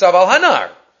vayikach musav al hanar.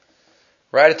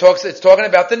 Right? It's talking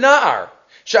about the na'ar.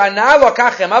 Sha'anar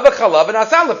lokach chema v'chalav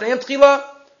v'nasal l'fneim tchila.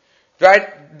 Right?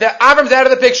 Avram's out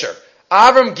of the picture.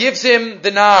 Avram gives him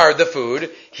the na'ar, the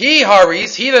food. He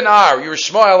hurries, the na'ar, your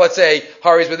Shmuel, let's say,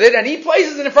 hurries with it, and he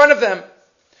places it in front of them.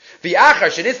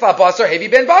 V'achar shenitzla basar hevi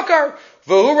ben bakar.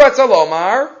 V'hu ratza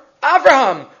lomar.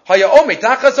 Avraham, and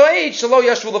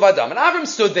Avram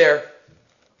stood there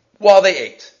while they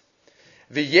ate.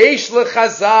 V'yesh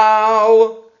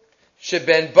lechazal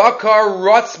sheben bakar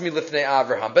rotz milifnei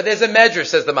Avraham. But there's a medrash,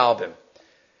 says the Malbim,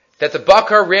 that the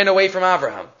bakar ran away from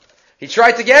Avraham. He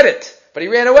tried to get it, but he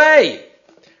ran away.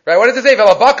 Right? What does it say?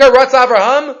 V'la bakar rotz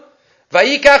Avraham.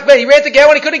 Vayikach ben. He ran to get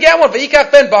one. He couldn't get one.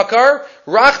 Vayikach ben bakar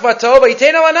rach bato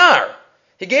vayitein al anar.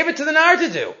 He gave it to the nar to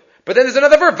do. But then there's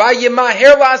another verb,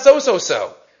 Vayimaher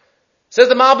la'asososo. Says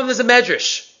the Malbim, there's a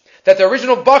medrash, that the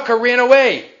original bakar ran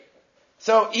away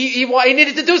So he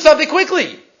needed to do something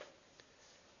quickly.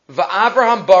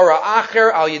 Va'avraham bara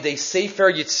acher al yedei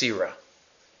sefer yitzira.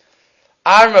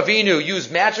 Avram Avinu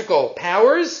used magical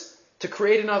powers to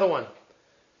create another one.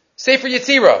 Sefer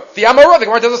Yetzirah. The Amoram, the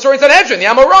Gemara tells the story in Sanhedrin. The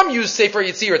Amoram used Sefer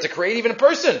Yetzirah to create even a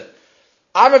person.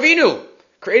 Avram Avinu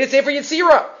created Sefer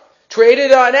Yetzirah.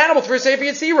 Created an animal through Sefer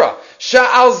Yetzirah.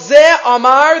 Sha'al zeh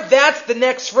amar, that's the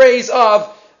next phrase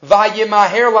of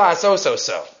Vayimaher la'asoso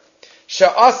so.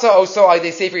 Sha'asa oso al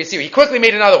Sefer Yetzirah. He quickly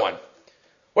made another one.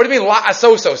 What do you mean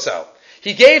la'asoso so?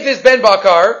 He gave this Ben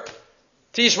Bakar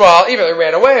to Yishmael, even though he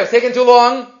ran away, it was taking too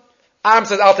long. Am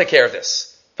says, I'll take care of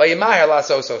this. Vayimaher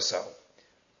la'asoso so.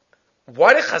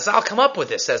 Why did Chazal come up with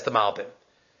this, says the Malbim?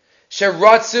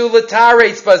 Sheratzu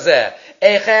l'taretz bazeh.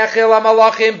 Echechil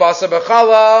ha'malachim basa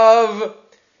b'chalav.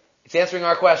 It's answering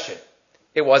our question.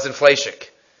 It wasn't fleshik.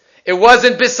 It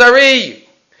wasn't bisari.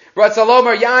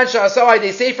 Ratzalomar yan sha'asoi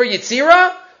de sefer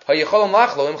yitzira. Hayicholam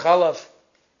lachlo im chalav.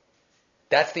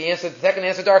 That's the answer, the second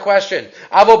answer to our question.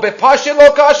 Avo bepashit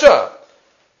lo kasha.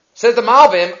 Says the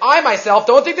Malbim, I myself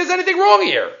don't think there's anything wrong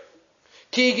here.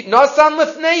 Ki nasan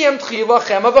lefneim tchila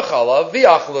chema v'chalav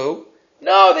v'yachlu.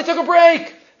 No, they took a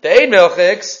break. They ate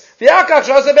milchiks. V'yakach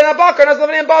shasa ben abakar nas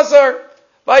lefneim basar.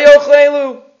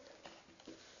 V'yochlelu.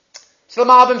 So the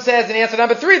Malbim says in answer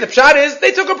number 3, the pshat is,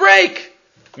 they took a break.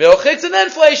 Milchiks and then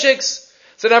fleishiks.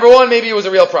 So number 1, maybe it was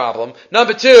a real problem.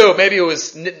 Number 2, maybe it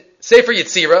was Sefer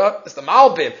Yetzirah. It's the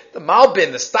Malbim, the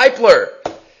Stipler.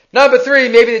 Number 3,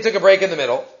 maybe they took a break in the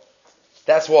middle.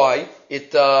 That's why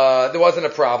there wasn't a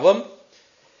problem.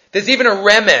 There's even a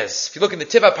remez. If you look in the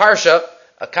Tiva Parsha,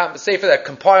 a sefer that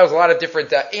compiles a lot of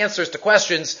different answers to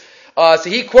questions, so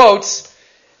he quotes,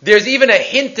 there's even a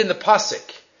hint in the pasuk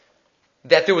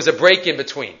that there was a break in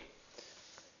between.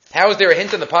 How is there a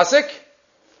hint in the pasuk?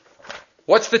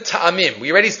 What's the ta'amim?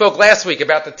 We already spoke last week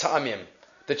about the ta'amim,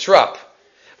 the trup.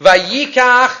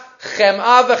 Vayikach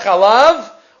chem'a v'chalav.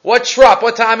 What trup?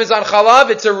 What ta'am is on chalav?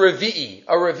 It's a revi'i.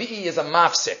 A revi'i is a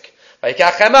mafsik.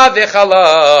 Vayikach chem'a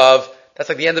v'chalav. That's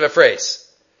like the end of a phrase.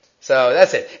 So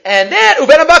that's it. And then,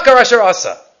 uben abakar asher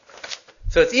asa.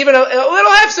 So it's even a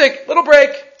little hefsik, little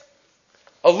break,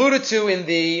 alluded to in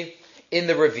the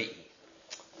revi.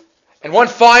 And one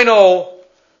final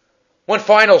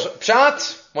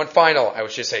pshat, I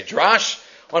should say drash,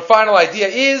 one final idea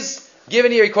is,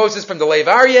 given here he quotes this from the Lev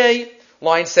Aryeh,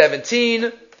 line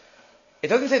 17. It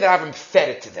doesn't say that Avram fed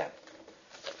it to them.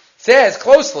 It says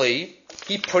closely,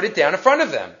 he put it down in front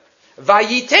of them.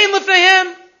 Vayitain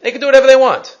lifnehem. They can do whatever they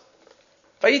want.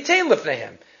 Vayitain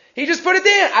lifnehem. He just put it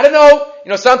down. I don't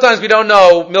know. Sometimes we don't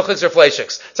know milchiks or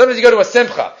fleishiks. Sometimes you go to a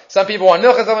simcha. Some people want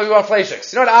milchiks, some people want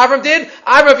fleishiks. You know what Avram did?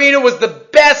 Avram Avinu was the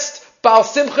best Baal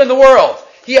Simcha in the world.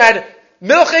 He had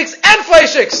milchiks and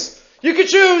fleishiks. You could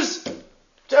choose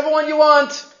whichever one you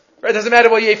want. Right? It doesn't matter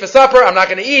what you ate for supper. I'm not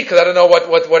going to eat because I don't know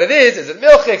what it is. Is it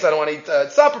milchiks? I don't want to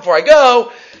eat supper before I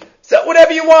go. So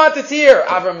whatever you want, it's here.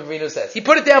 Avram Avinu says. He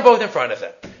put it down both in front of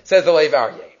them. Says the Lev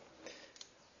Aryeh.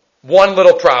 One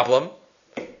little problem.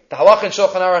 The halach in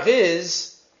Shulchan Aruch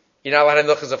is, you're not allowed to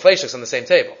have milchiks and fleishiks on the same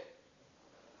table.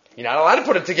 You're not allowed to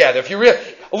put it together. If you really,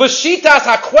 l'shitas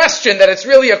ha-question, that it's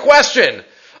really a question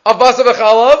of basar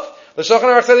v'chalav, the Shulchan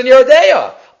Aruch said in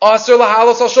Yerodeya, asur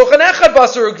lahalos al shulchan echad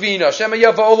basar ugvina, shema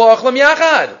yava'u la'achlam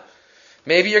yachad.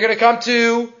 Maybe you're going to come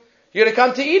to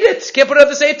eat it. Can't put it at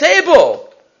the same table.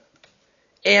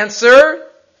 Answer,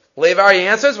 Lev Aryeh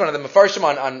answers, one of the Mefarshim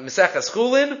on Maseches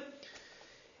Chulin,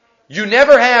 you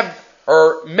never have,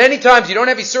 or many times you don't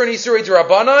have Isur and Isur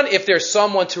D'Rabbanan if there's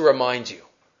someone to remind you.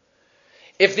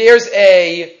 If there's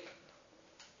a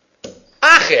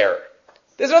acher,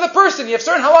 there's another person, you have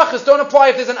certain halachas don't apply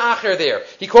if there's an acher there.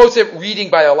 He quotes it reading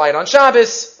by a light on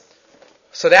Shabbos.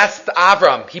 So that's the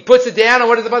Avram. He puts it down, and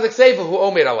what does the pasuk say? Who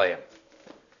omer aleim?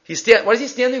 What is he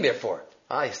standing there for?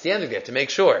 He's standing there to make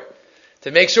sure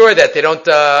that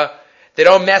they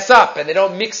don't mess up and they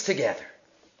don't mix together.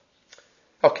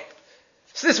 Okay.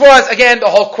 So this was, again, the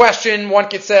whole question. One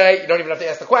could say, you don't even have to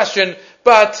ask the question,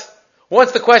 but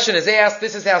once the question is asked,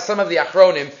 this is how some of the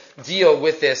Achronim deal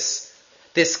with this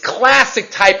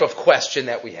classic type of question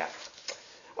that we have.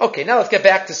 Okay, now let's get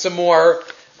back to some more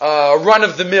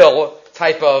run-of-the-mill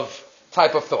type of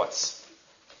thoughts.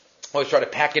 Always try to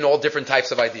pack in all different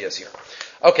types of ideas here.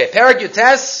 Okay, Perek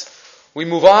Yutes, we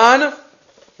move on.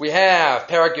 We have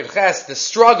Perek Yutes, the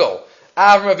struggle.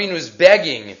 Avram Avinu is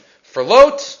begging for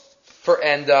Lot,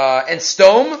 and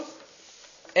Stom.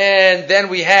 And then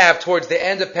we have, towards the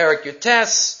end of Perek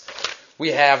Yutes,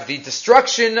 we have the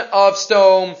destruction of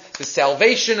Stom, the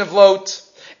salvation of Lot,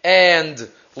 and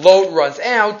Lot runs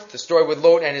out, destroyed with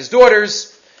Lot and his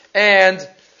daughters, and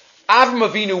Avram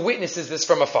Avinu witnesses this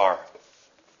from afar.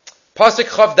 Pasuk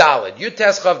Chav Daled,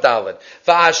 Yutes Chav Daled.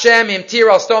 Va'Hashem imtir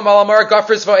al Stom al Amor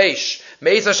gafris va'esh.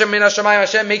 Meis Hashem min Hashemayim,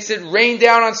 Hashem makes it rain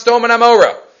down on Stom and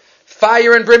Amorah.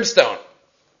 Fire and brimstone.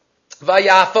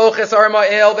 Vayafoch es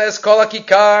Armael ves kol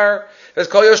hakikar. Ves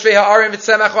kol yoshvei ha'arim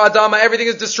v'tzemach v'adama. Everything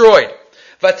is destroyed.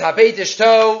 V'tabeit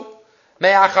ishto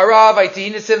me'acharav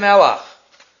v'aytihin nisim melach.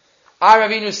 Avram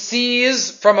Avinu sees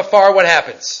from afar what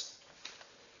happens.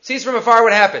 Sees from afar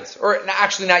what happens. Or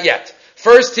actually not yet.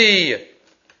 First it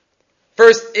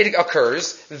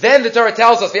occurs. Then the Torah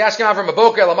tells us,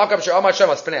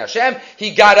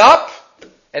 he got up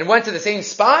and went to the same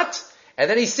spot, and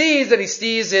then he sees his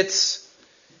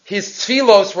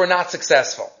tefillos were not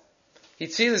successful.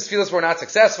 His tefillos were not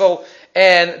successful,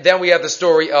 and then we have the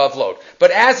story of Lot.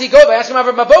 But as he goes,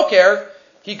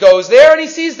 he goes there and he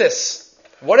sees this.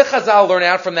 What did Chazal learn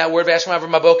out from that word,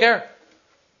 Tefillah?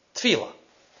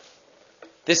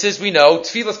 This is, we know,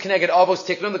 Tefillah's connected avos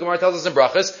tiknun. The Gemara tells us in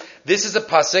Brachas. This is a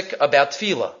pasuk about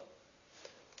Tefillah.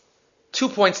 2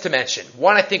 points to mention.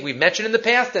 One I think we've mentioned in the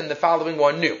past, and the following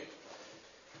one new.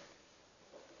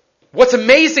 What's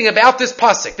amazing about this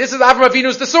pasuk? This is Avram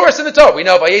Avinu's the source in the Torah. We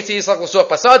know Vayetzi Yitzchak l'Suach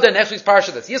Pasada. Next week's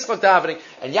parsha that's Yitzchak davening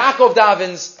and Yaakov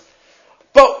davens.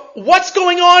 But what's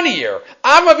going on here?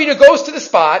 Avram Avinu goes to the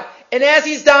spot, and as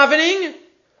he's davening,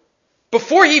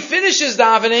 before he finishes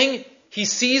davening, he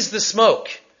sees the smoke.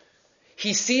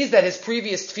 He sees that his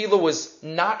previous tefillah was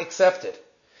not accepted.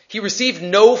 He received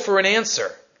no for an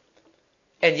answer.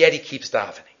 And yet he keeps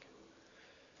davening.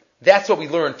 That's what we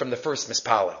learned from the first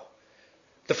mispalel.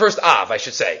 The first Av, I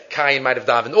should say. Cain might have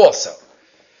davened also.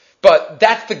 But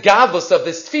that's the godless of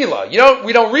this tefillah.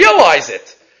 We don't realize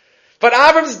it. But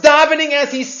Avram's davening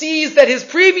as he sees that his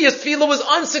previous tefillah was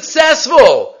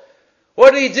unsuccessful.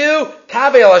 What did he do?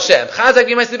 Kaveh el Hashem. Chazak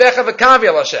v'yimais v'kaveh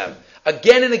el Hashem.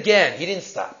 Again and again, he didn't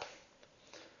stop.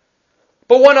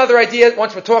 But one other idea,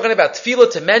 once we're talking about tefillah,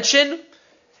 to mention,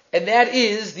 and that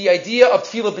is the idea of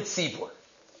tefillah b'tzibur.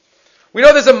 We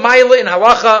know there's a maila in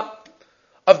halacha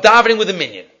of davening with a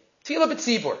minyan. Tefillah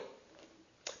b'tzibur.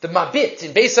 The Mabit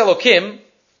in Beis Elokim,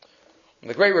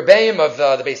 the great Rebbeim of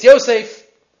the Beis Yosef,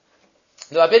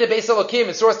 the Mabit in Beis Elokim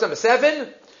in source number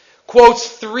 7, quotes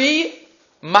 3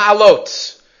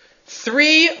 ma'alot,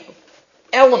 3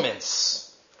 elements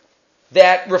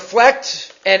that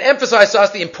reflect and emphasize to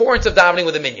us the importance of davening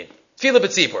with a minyan. Tefillah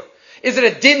b'tzibur. Is it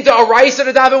a din da'araisa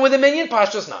to daven with a minyan?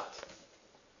 Pashtus not.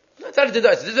 It's not a din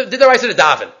da'araisa. It's a din da'araisa to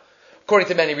daven, according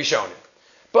to many Rishonim.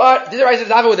 But din da'araisa to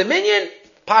daven with a minyan?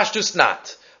 Pashtus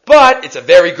not. But it's a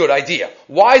very good idea.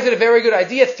 Why is it a very good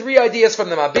idea? 3 ideas from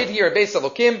the Mabid here at Beis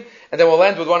Elokim, and then we'll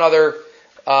end with one other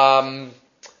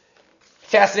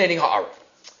fascinating ha'ara.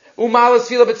 Umalas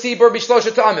tefillah b'tzibur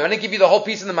b'shlosha ta'amim. I'm going to give you the whole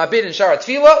piece in the Mabid and Shara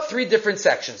Tefillah, 3 different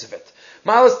sections of it.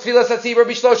 Malas tefillah b'tzibur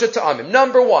b'shlosha ta'amim.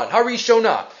 Number 1,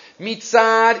 Harishona,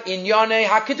 mitzad inyane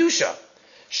hakedusha,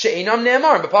 she'inam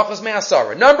ne'amar b'pachos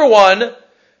me'asara. Number 1,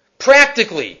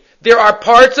 practically, there are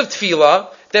parts of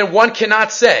tefillah that one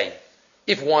cannot say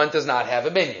if one does not have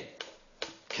a minyan.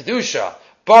 Kedusha,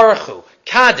 Baruchu,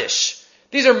 Kaddish.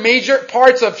 These are major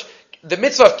parts of the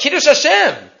mitzvah of Kiddush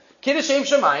Hashem. Kiddush Shem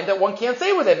Shemayim that one can't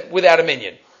say without a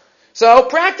minyan. So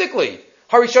practically,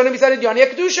 Harishonim decided Yoni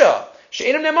Kedusha.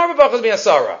 She'enam Nemar b'Bachos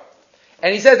Me'asara.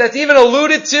 And he says that's even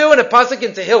alluded to in a pasuk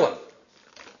in Tehillim.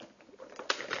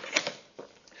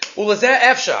 Ulazeh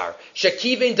Efshar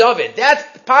Shekivein David. That's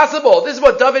possible. This is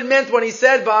what David meant when he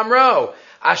said Ba'amro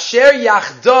Asher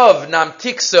Yachdov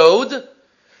Namtik Sod.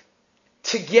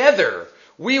 Together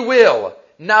we will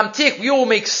Namtik. We will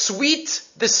make sweet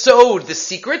the sod, the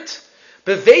secret.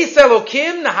 Beveis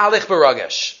Elokim nahalich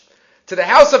b'ragesh. To the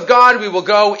house of God we will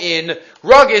go in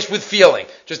ragesh with feeling.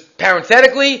 Just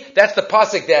parenthetically, that's the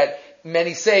pasuk that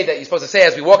many say that you're supposed to say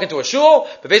as we walk into a shul.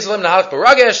 Beveis Elokim nahalich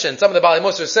b'ragesh, and some of the Baalei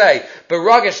Musar say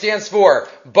b'ragesh stands for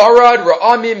barad,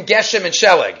 ra'amim, geshem, and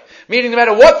sheleg. Meaning no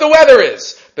matter what the weather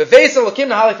is, beveis Elokim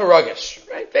nahalich b'ragesh.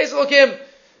 Right? Beveis Elokim,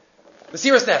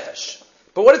 Mesiras Nefesh.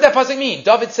 But what does that pasuk mean?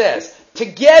 David says,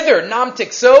 together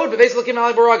namtik sod, beveis Elokim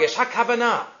nahalich b'ragesh.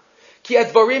 Hakavana. Ki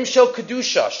advarim shel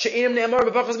kedusha she'enim ne'amar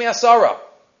b'pachos me'asara.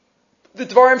 The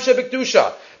dvarim shel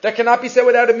kedusha that cannot be said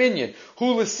without a minyan.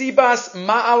 Hu l'sibas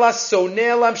ma'alas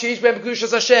sonelam sheish ben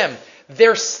b'kedushas Hashem.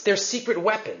 They're secret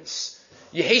weapons.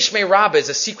 Yehesh Me'rabah is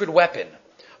a secret weapon.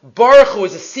 Baruch Hu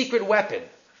is a secret weapon.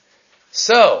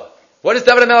 So, what is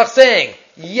David HaMelech saying?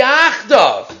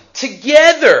 Yachdav,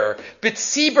 together,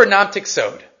 b'tzibur namtik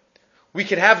sod. We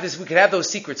could have those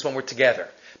secrets when we're together.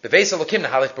 Beveis Elokim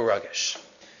nahalich b'ragesh.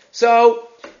 So,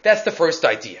 that's the first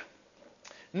idea.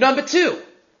 Number 2,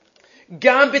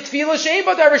 Gam b'tfilah she'ein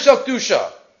b'davar shel kedusha,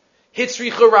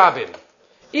 hitzricha rabim.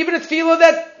 Even a tefillah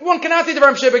that one cannot say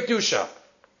davar shel kedusha.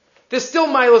 there's still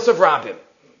milos of Rabbim.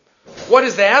 What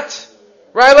is that?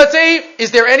 Right, let's say,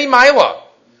 is there any mila,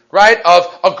 right, of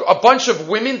a bunch of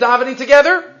women davening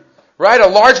together? Right, a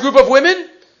large group of women?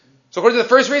 So according to the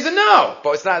first reason, no.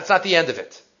 But it's not the end of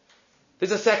it.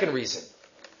 There's a second reason.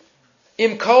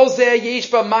 Im kol zeh yesh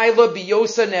ba mila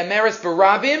biyosa ne'emeres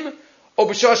barabim, o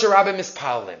b'shosha rabim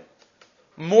mispalim.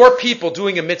 More people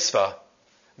doing a mitzvah,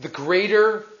 the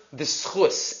greater the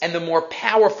schus, and the more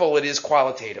powerful it is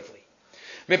qualitatively.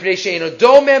 There's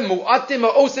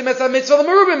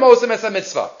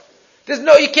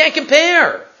no, you can't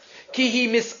compare.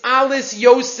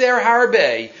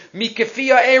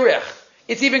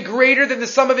 It's even greater than the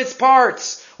sum of its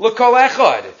parts. When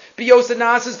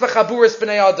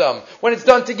it's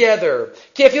done together.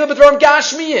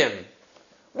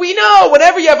 We know,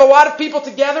 whenever you have a lot of people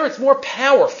together, it's more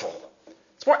powerful.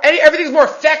 Everything's more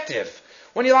effective.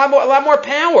 When you have a lot more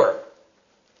power.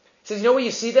 He says, you know where you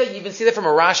see that? You even see that from a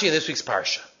Rashi in this week's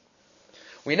Parsha.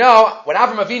 We know, when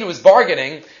Avram Avinu was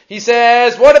bargaining, he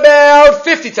says, what about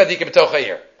 50 tzaddikim b'toch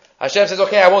ha'ir? Hashem says,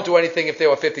 okay, I won't do anything if there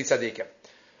were 50 tzaddikim.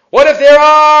 What if there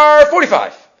are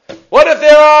 45? What if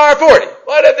there are 40?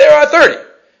 What if there are 30?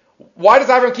 Why does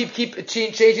Avram keep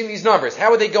changing these numbers?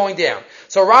 How are they going down?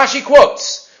 So Rashi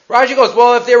quotes. Rashi goes,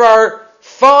 well, if there are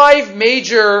 5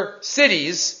 major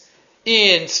cities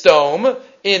in Stone,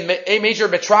 in major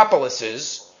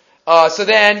metropolises, so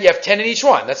then you have 10 in each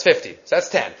one. That's 50. So that's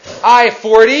 10. I have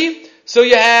 40. So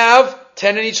you have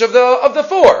 10 in each of the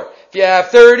 4. If you have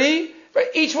 30, right,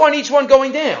 each one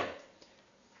going down.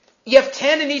 You have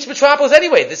 10 in each metropolis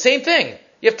anyway. The same thing.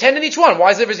 You have 10 in each one.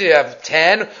 Why is it different? You have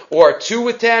 10 or 2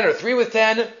 with 10 or 3 with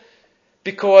 10?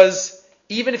 Because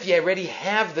even if you already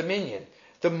have the minyan,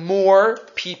 the more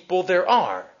people there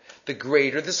are, the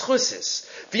greater the schus is.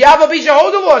 Even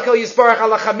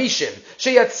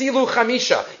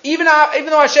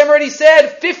though Hashem already said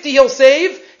 50 he'll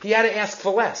save, he had to ask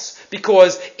for less.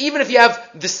 Because even if you have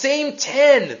the same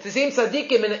 10, the same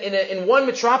tzaddikim in one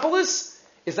metropolis,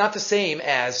 is not the same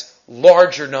as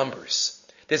larger numbers.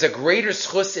 There's a greater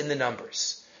schus in the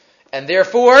numbers. And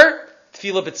therefore,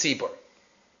 tefillah b'tzibur.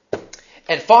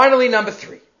 And finally, number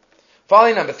 3.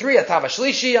 Atav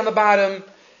Shlishi on the bottom.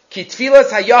 Ki tfilas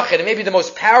hayachid, and maybe the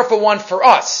most powerful one for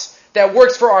us, that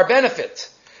works for our benefit.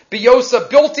 Biyosa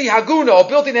bilti haguna, or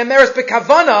bilti nemeres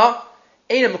bekavana,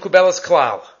 eina mekubelas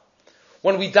klal.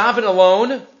 When we daven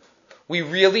alone, we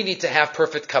really need to have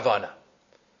perfect kavana.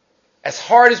 As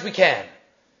hard as we can.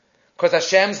 Because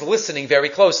Hashem's listening very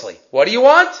closely. What do you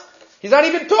want? He's not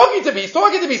even talking to me. He's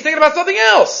talking to me. He's thinking about something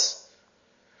else.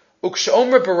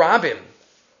 Ukshomer barabim.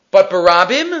 But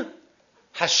barabim,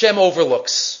 Hashem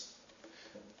overlooks.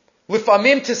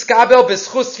 Lifamim tiskabel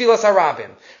b'schus tfilas harabim.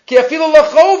 Ki afilu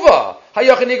lachova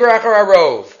hayachin nigra achar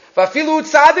harov. V'afilu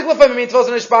tzadik lifamim tfilas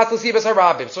nishbat l'sibas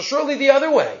harabim. So surely the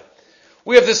other way.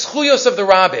 We have the schuyos of the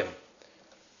rabim.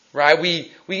 Right?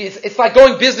 It's like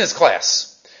going business class.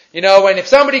 You know, and if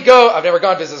somebody I've never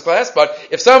gone business class, but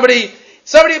if somebody,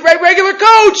 regular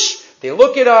coach, they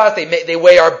look at us, they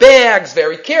weigh our bags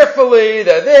very carefully,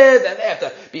 they have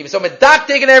to be so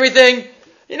medactic and everything.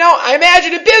 You know, I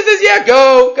imagine in business,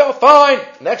 go, fine,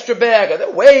 an extra bag,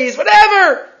 that weighs,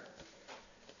 whatever.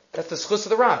 That's the schus of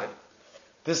the rabbin.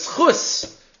 The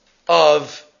schus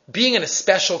of being in a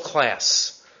special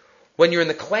class. When you're in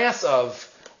the class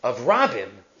of rabbin,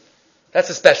 that's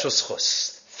a special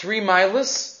schus. 3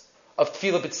 milas of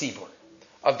tefillah b'tzibur,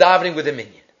 of davening with a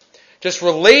minyan. Just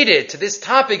related to this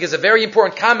topic is a very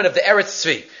important comment of the Eretz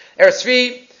Tzvi. Eretz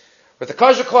Tzvi, with the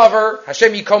Kazha Clover,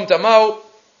 Hashem Yikom Damo,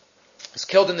 was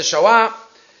killed in the Shoah.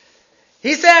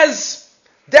 He says,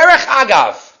 Derech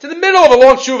Agav, to the middle of a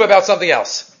long tshuva about something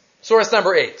else. Source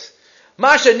number 8.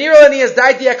 Masha Niralani is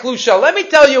Daiti Aklusha. Let me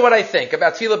tell you what I think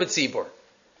about tefillah b'tzibur.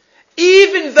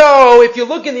 Even though, if you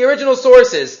look in the original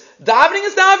sources, davening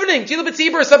is davening. Tefillah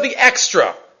b'tzibur is something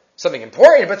extra. Something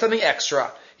important, but something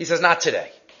extra. He says, not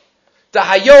today.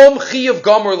 Dahayom chiyav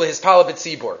gomer lehispala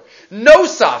b'tzibur.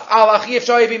 Nosaf ala chiyav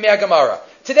shayavi mea gemara.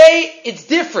 Today, it's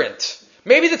different.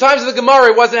 Maybe the times of the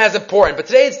Gemara it wasn't as important, but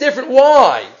today it's different.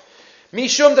 Why?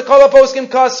 Mishum dekala poskim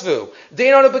kasvu.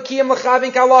 Deinon abakiyam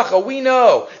lachavin kalacha. We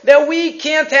know that we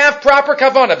can't have proper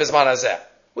kavana bisman hazeh.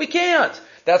 We can't.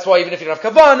 That's why even if you don't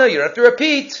have kavana, you don't have to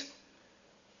repeat.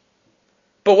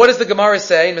 But what does the Gemara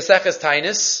say in Maseches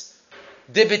Tainis?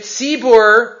 De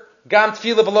b'tzibur gam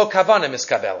tefillah below kavana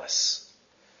miskabelas.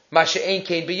 Ma she'ein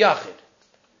kein b'yachid.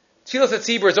 Tefillah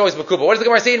b'tzibur is always mekubah. What does the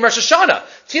Gemara say in Rosh Hashanah?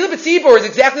 Tefillah b'tzibur is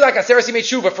exactly like Aseret Yimei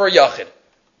Tshuva for a yachid.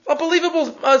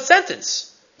 Unbelievable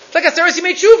sentence. It's like Aseret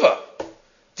Yimei Tshuva.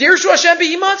 Dirshu Hashem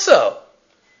b'yimatzo.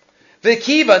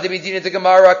 V'kiva de b'dina de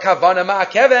Gemara kavana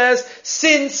ma'akeves.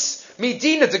 Since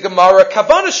Medina to Gemara,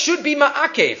 Kavana should be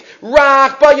ma'akev.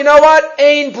 Rach, but you know what?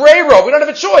 Ain brero. We don't have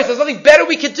a choice. There's nothing better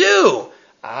we could do.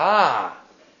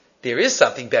 There is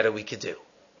something better we could do.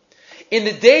 In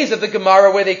the days of the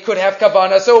Gemara where they could have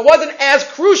Kavana, so it wasn't as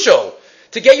crucial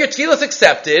to get your tefillas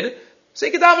accepted, so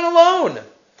you could daven alone.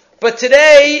 But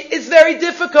today, it's very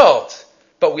difficult.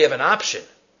 But we have an option.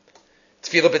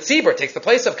 Tefillah b'tzibur takes the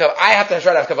place of Kavana. I have to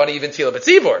try to have Kavana even Tefillah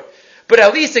b'tzibur. But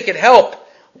at least it can help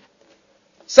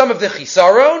some of the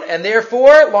chisaron, and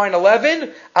therefore, line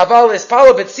 11, aval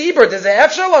ispala b'tzibur,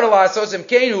 deze'efshar lanu la'asos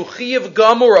imkein hu chiyav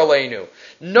gamur aleinu.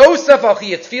 No saf al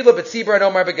chiyat tefillah b'tzibur and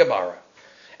omar b'gemara.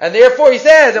 And therefore he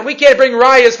says, and we can't bring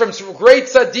rayas from great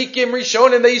tzaddikim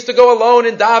rishonim, they used to go alone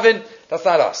and daven. That's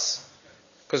not us.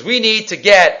 Because we need to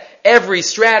get every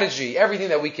strategy, everything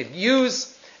that we could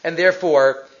use, and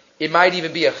therefore it might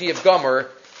even be a chiyav gomer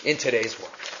in today's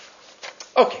world.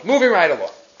 Okay, moving right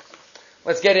along.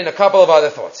 Let's get in a couple of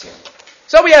other thoughts here.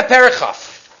 So we have Perek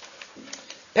Chaf.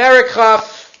 Perek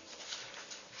Chaf.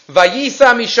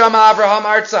 Vayisa mishama Avraham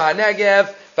arza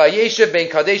hanegev. Vayeshev ben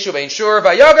kadeshu ben shur.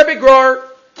 Vayagar begror.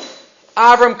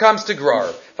 Avram comes to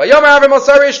Gror. Vayomer Avram al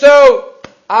Sarah ishto.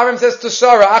 Avram says to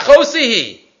Sarah,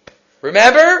 Achosihi.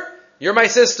 Remember? You're my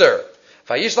sister.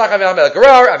 Vayishlach Avimelech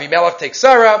Gror. Avimelech takes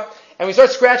Sarah. And we start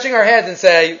scratching our heads and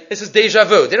say, this is deja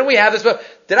vu. Didn't we have this?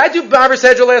 Did I do Barber's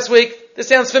Hedger last week? This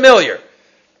sounds familiar.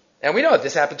 And we know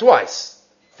this happened twice.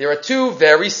 There are two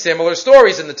very similar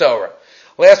stories in the Torah.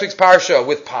 Last week's Parsha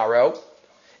with Paro,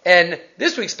 and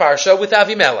this week's Parsha with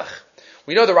Avimelech.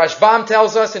 We know the Rashbam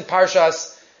tells us in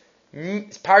Parshas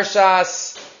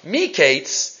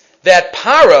Miketz that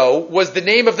Paro was the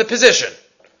name of the position.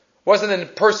 It wasn't a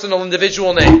personal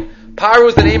individual name. Paro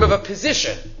was the name of a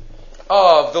position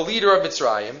of the leader of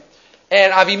Mitzrayim,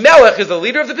 and Avimelech is the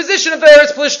leader of the position of the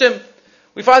Eretz Plishtim.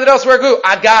 We find it elsewhere.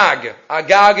 Agag.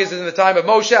 Agag is in the time of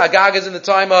Moshe. Agag is in the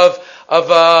time of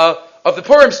the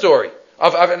Purim story.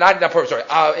 Not Purim story.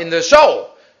 In the Shaul.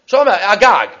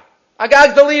 Agag.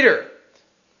 Agag's the leader.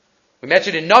 We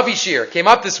mentioned in Navi Shir, came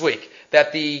up this week,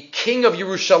 that the king of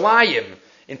Yerushalayim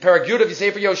in Perek Yud of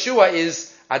Sefer Yoshua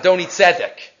is Adoni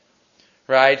Tzedek.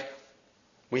 Right?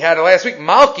 We had it last week,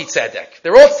 Malki Tzedek.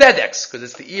 They're all Tzedeks, because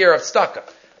it's the ear of Stucca.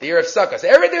 The ear of Stucca. So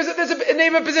there's a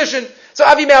name of position. So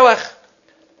Avimelech.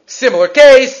 Similar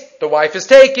case, the wife is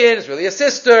taken, it's really a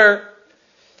sister.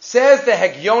 Says the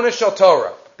Hegyona Shel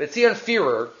Torah, Betzion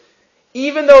Führer,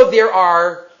 even though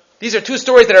these are two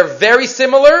stories that are very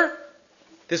similar,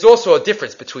 there's also a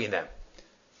difference between them.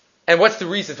 And what's the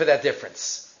reason for that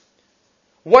difference?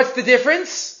 What's the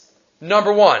difference?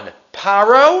 Number one,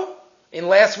 Paro, in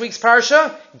last week's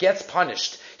Parsha, gets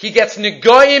punished. He gets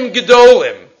Negoim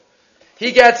Gedolim.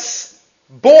 He gets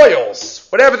boils,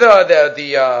 whatever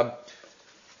the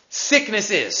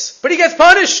sickness is. But he gets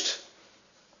punished.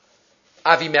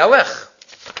 Avimelech.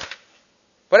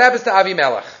 What happens to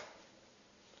Avimelech?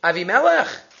 Avimelech,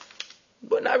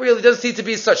 but not really, doesn't seem to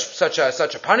be such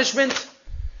a punishment.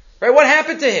 Right? What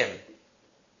happened to him?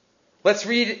 Let's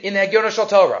read in the Hegyona Shel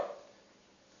Torah.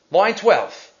 Line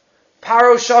 12.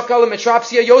 Paro shakal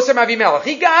mitrapsia yosem Avimelech.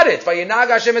 He got it. Vayinag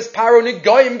Hashem es Paro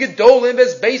negoyim gedolim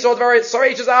ves beisod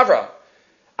v'sareiches Avram.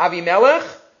 Avimelech.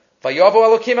 Vayavo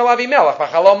Elokim el Avimelech.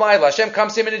 V'chalom layla. Hashem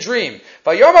comes to him in a dream.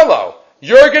 Vayomalo.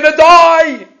 You're gonna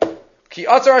die. Ki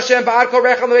atzar Hashem ba'ad kol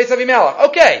rechel neveis Avimelech.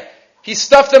 Okay. He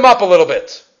stuffed him up a little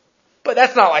bit. But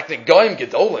that's not like the goyim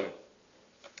gedolim.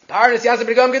 Parnas yasem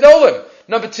negoyim gedolim.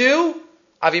 Number two,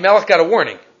 Avimelech got a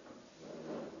warning.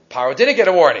 Paro didn't get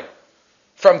a warning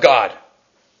from God.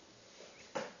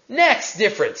 Next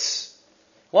difference.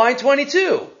 Line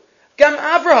 22. Gam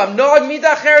Avraham nog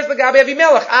midacheres l'gabe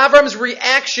Avimelech. Avram's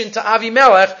reaction to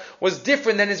Avimelech was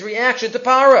different than his reaction to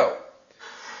Paro.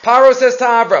 Paro says to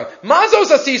Avram,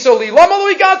 Mazos asiso li, lama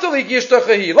lo igato li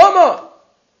gishtachhi, lama.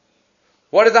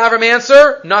 What does Avram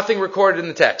answer? Nothing recorded in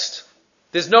the text.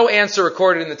 There's no answer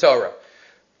recorded in the Torah.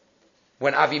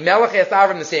 When Avimelech asked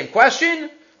Avram the same question,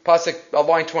 Pasuk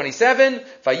line 27,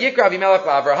 Vayikra Avimelech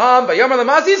la'Avraham, Vayomer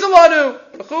lamazi zalanu,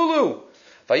 v'chulu.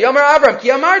 Vayomer Avram, ki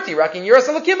amarti, rakin yiras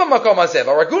elokim b'makom hazeh,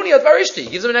 v'araguni ad varishti. He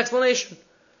gives him an explanation.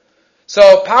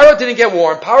 So Paro didn't get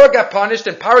warned, Paro got punished,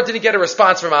 and Paro didn't get a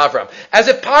response from Avram. As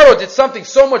if Paro did something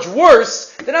so much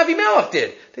worse than Avimelech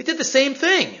did. They did the same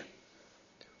thing.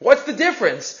 What's the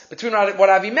difference between what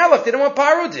Avimelech did and what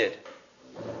Paro did?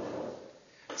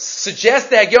 Suggest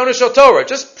the Hegyona Shel Torah,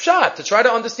 just pshat, to try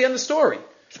to understand the story.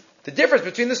 The difference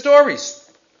between the stories.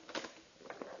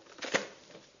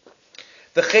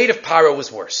 The chait of Paro was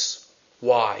worse.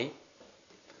 Why?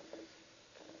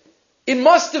 It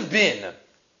must have been,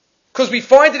 because we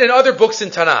find it in other books in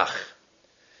Tanakh,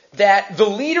 that the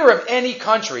leader of any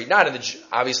country, not in the,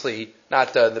 obviously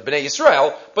not the Bnei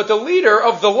Yisrael, but the leader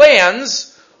of the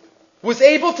lands was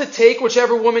able to take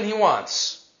whichever woman he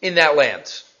wants in that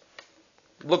land.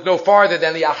 Look no farther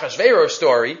than the Achashverosh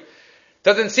story.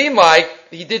 Doesn't seem like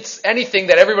he did anything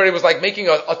that everybody was like making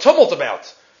a tumult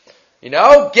about. You know,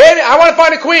 I want to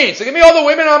find a queen, so give me all the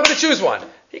women and I'm going to choose one.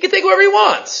 He can take whoever he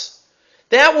wants.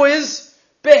 That was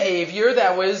behavior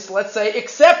that was, let's say,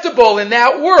 acceptable in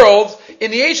that world,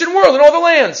 in the ancient world, in all the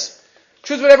lands.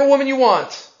 Choose whatever woman you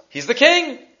want. He's the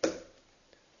king.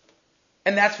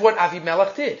 And that's what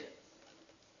Avimelech did.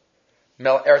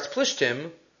 Eretz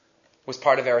Plishtim was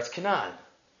part of Eretz Canaan.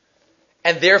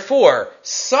 And therefore,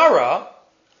 Sarah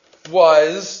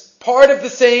was part of the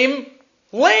same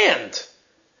land.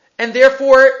 And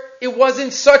therefore, it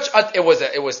wasn't such a, it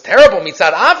was terrible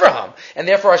mitzad Avraham. And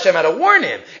therefore Hashem had to warn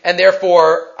him. And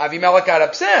therefore, Avimelech got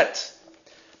upset.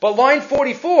 But line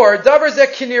 44, Davar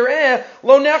zeh kinireh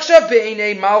lo nechshav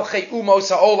be'einei malchei umos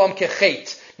ha'olam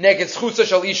kechet neged zchusa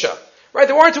shel isha. Right?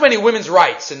 There weren't too many women's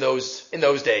rights in those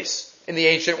days, in the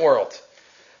ancient world.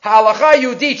 Ha'alacha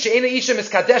yudit she'ena isha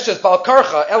miskadeshes bal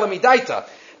karcha elamidaita.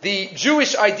 The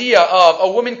Jewish idea of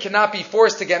a woman cannot be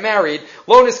forced to get married,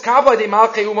 lo niskavla de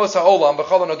malchei umos ha'olam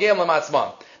b'chol hanogeim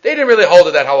lematzmam. They didn't really hold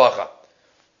to that halacha.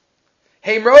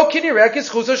 Heimro kinireh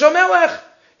kizchusa shel melech.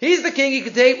 He's the king, he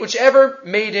can take whichever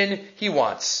maiden he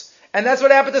wants. And that's what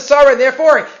happened to Sarah, and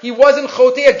therefore he wasn't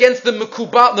chote against the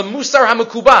Mukubal, the Musar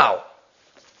HaMukubal.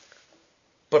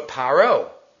 But Paro,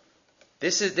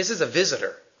 this is a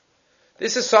visitor.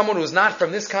 This is someone who's not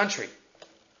from this country.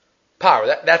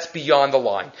 Paro, that's beyond the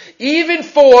line. Even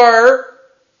for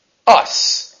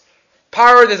us.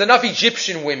 Paro, there's enough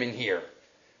Egyptian women here.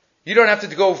 You don't have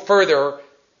to go further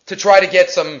to try to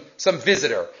get some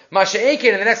visitor.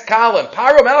 Masha'ekin in the next column.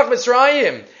 Paro Melech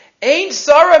Mitzrayim. Ein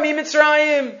Sarah mi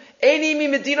Mitzrayim. Ein mi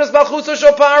Medinos Balchuso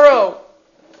Shel Paro.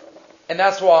 And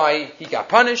that's why he got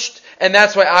punished. And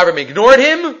that's why Avram ignored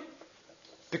him.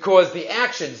 Because the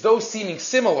actions, those seeming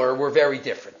similar, were very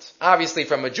different. Obviously,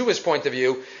 from a Jewish point of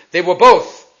view, they were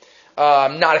both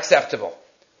not acceptable.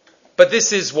 But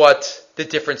this is what the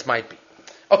difference might be.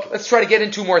 Okay, let's try to get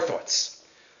into more thoughts.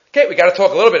 Okay, we got to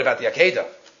talk a little bit about the Akedah.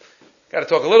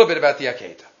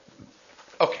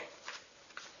 Okay.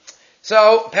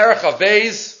 So, Parachav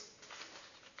Beis,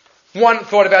 one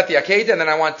thought about the Akedah, and then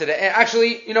I wanted to,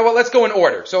 actually, you know what, let's go in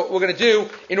order. So, we're going to do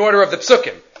in order of the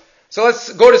Psukim. So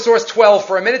let's go to source 12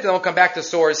 for a minute, then we'll come back to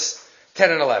source 10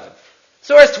 and 11.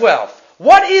 Source 12.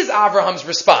 What is Abraham's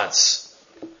response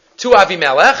to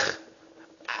Avimelech?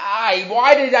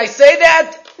 Why did I say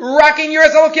that? Rakin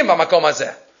Yeres Elokim b'makom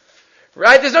hazeh.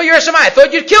 Right? There's no Yeresh Shamayim. I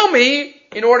thought you'd kill me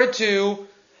in order to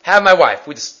have my wife.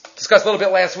 We discussed a little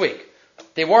bit last week.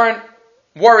 They weren't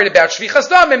worried about Shvichas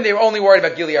Damim, they were only worried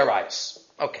about Gilui Arayos.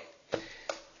 Okay.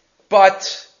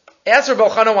 But, as for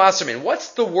Belchano Wasserman, what's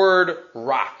the word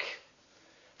rock?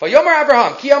 Vayomer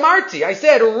Abraham, ki amarti, I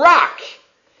said rock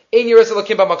in Yeres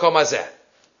Elokim b'makom hazeh.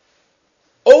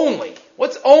 Only.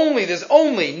 What's only? There's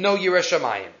only no Yeresh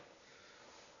Shamayim.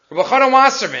 Rabbi Chanan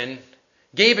Wasserman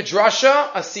gave a drasha,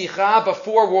 a sicha,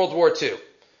 before World War II.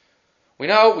 We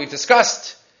know, we've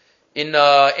discussed in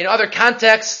other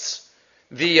contexts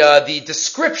the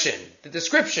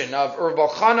description of Rabbi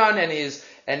Chanan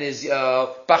and his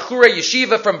Bachure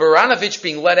Yeshiva from Baranovich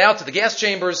being let out to the gas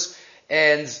chambers,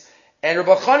 and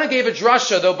Rabbi Chanan gave a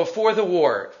drasha though before the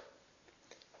war,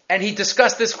 and he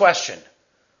discussed this question: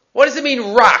 what does it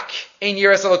mean, rock in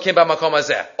Yeres Elokim b'makom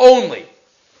hazeh? Only.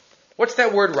 What's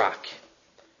that word, rock?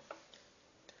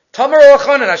 Tamar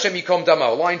Chanan Hashem Yikom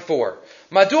Damo, line 4.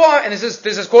 Madua, and this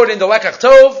is quoted in the Lekach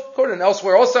Tov, quoted in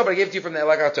elsewhere also, but I gave it to you from the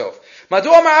Lekach Tov.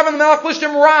 Madua Ma'avan Melech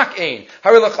Plishtim Rak Ein.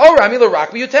 Harilach Ora Amila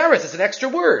Rak B'Yuteres. It's an extra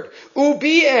word.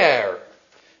 Ubi'er.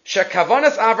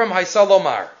 Shekavanas Avram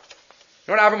Haisalomar.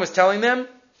 You know what Avram was telling them?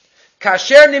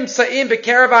 Kasher nimsaim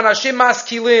b'kerev anashim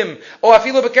maskilim, o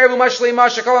afilu b'kerev umashleima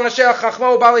shekol anasheh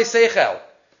chachma u'balei seichel.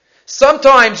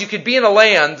 Sometimes you could be in a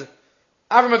land,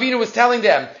 Avram Avinu was telling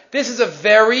them, this is a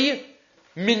very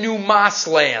minumas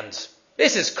land.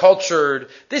 This is cultured.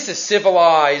 This is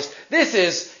civilized. This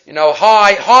is,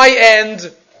 high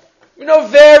end.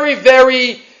 Very,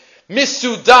 very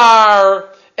misudar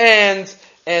and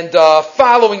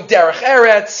following derech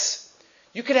eretz.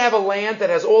 You could have a land that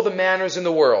has all the manners in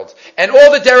the world, and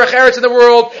all the derech eretz in the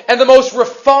world, and the most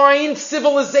refined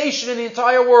civilization in the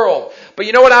entire world. But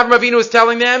you know what Avram Avinu was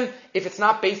telling them? If it's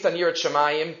not based on Yirat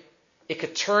Shamayim, it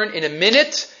could turn in a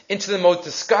minute into the most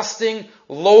disgusting,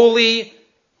 lowly,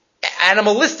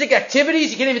 animalistic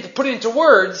activities, you can't even put it into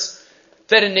words,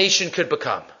 that a nation could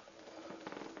become.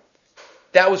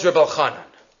 That was Reb Elchanan.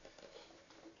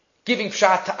 giving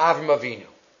pshat to Avram Avinu.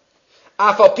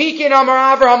 Afal Pikin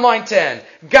Amar Avraham, line 10.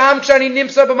 Gam Kshani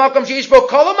Nimsa B'Makam Sheishbo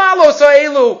Kolomalo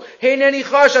Sa'elu Heineni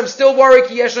Chash. I'm still worried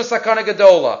Ki Yeshna Sakana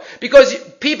Gadola. Because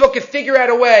people can figure out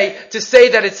a way to say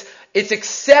that it's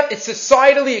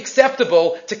societally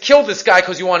acceptable to kill this guy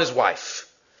because you want his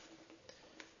wife.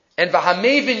 And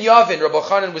Vahamevin Yavin, Rabbi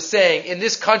Chanan was saying, in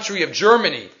this country of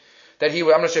Germany, that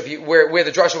I'm not sure where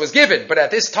the drasha was given, but at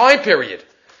this time period,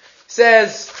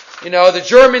 says, the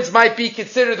Germans might be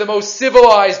considered the most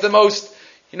civilized, the most,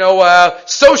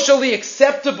 socially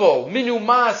acceptable,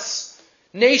 minumas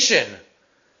nation.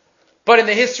 But in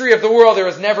the history of the world, there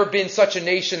has never been such a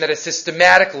nation that has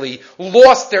systematically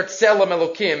lost their tzelem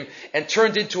Elokim and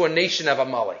turned into a nation of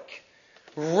Amalek.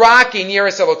 Rocking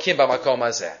Yeres Elokim b'makom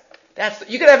hazeh.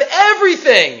 You could have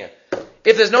everything.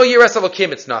 If there's no Yeres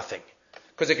Elokim, it's nothing.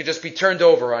 Because it could just be turned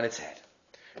over on its head.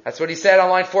 That's what he said on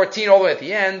line 14 all the way at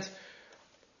the end.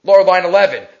 Lower line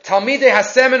 11. Talmidei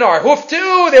HaSeminar. Hoof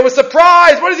 2. They were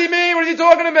surprised. What does he mean? What is he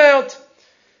talking about?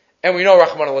 And we know,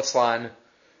 Rahman al-Islan,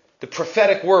 the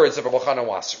prophetic words of Rabbi Chanan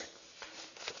Wasserman.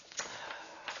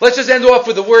 Let's just end off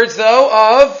with the words,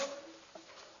 though, of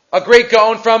a great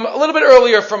Gaon from a little bit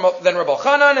earlier than Rabbi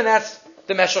Chanan, and that's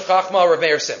the Meshech Chachma, Rav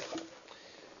Meir Simcha.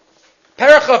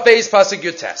 Perach Beis Pasuk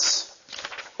Yutes.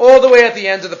 All the way at the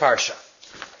end of the Parsha.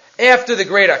 After the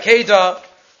great Akedah,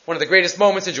 one of the greatest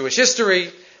moments in Jewish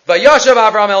history, Vayashav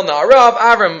Avram el Na'arav.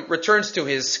 Avram returns to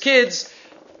his kids.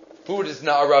 Who does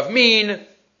Na'arav mean?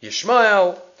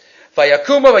 Yishmael.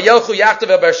 Vayakuma vayelchu yachtav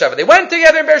el Beersheva. They went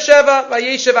together in Beersheva.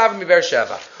 Vayeshev Avram in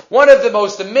Beersheva. One of the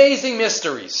most amazing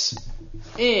mysteries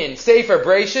in Sefer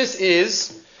Bereshis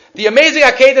is the amazing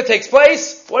Akedah takes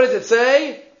place. What does it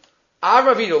say?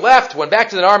 Avram Avinu left, went back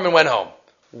to the Arm and went home.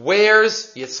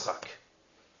 Where's Yitzchak?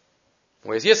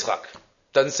 Where's Yitzchak?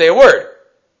 Doesn't say a word.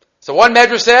 So one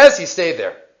Medrash says he stayed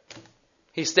there.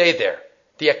 He stayed there.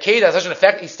 The Akedah has such an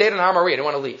effect, he stayed on Har Moriah, he didn't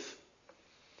want to leave.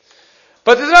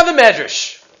 But there's another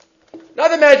Medrash.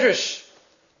 Another Medrash.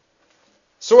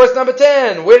 Source number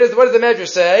 10. What does the Medrash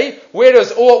say? Where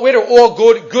do all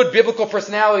good biblical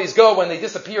personalities go when they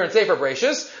disappear in Sefer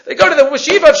Bereshis? They go to the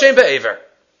Yeshiva of Shem Be'ever.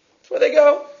 That's where they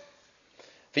go.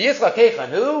 V'yitzchak Kechan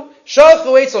who? Shalchu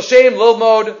Eitzel Shem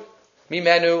Lilmod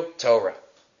Mimenu Torah.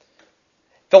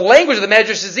 The language of the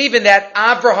Medrash is even that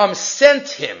Abraham sent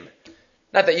him.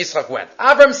 Not that Yitzchak went.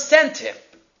 Abraham sent him.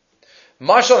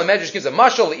 Mashal, the Medrash gives a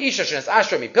mashal, L'isha shenes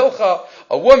ashra mipilcha,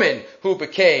 a woman who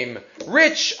became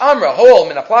rich, Amra, hol,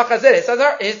 min aplacha zeh,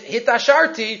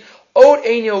 hitasharti, od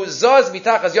enyo zaz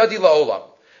mitachas yadi la'olam.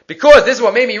 Because this is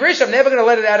what made me rich, I'm never going to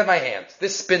let it out of my hand.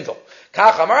 This spindle.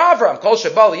 Kach amar Avraham, kol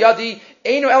shebal yadi,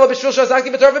 enyo ela b'shvil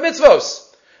shazakti b'torah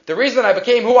v'mitzvos. The reason I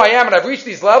became who I am and I've reached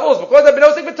these levels is because I've been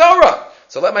osik b'torah.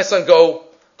 So let my son go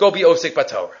be osik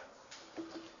b'torah.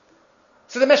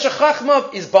 So the Meshech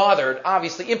Chachma is bothered,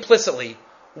 obviously, implicitly.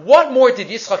 What more did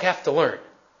Yitzchak have to learn?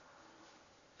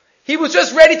 He was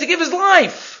just ready to give his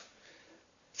life.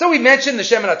 So we mentioned the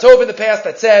Shem HaTov in the past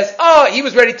that says, he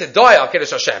was ready to die al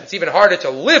Kiddush Hashem. It's even harder to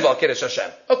live al Kiddush Hashem.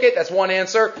 Okay, that's one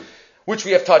answer, which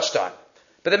we have touched on.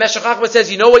 But the Meshech Chachma says,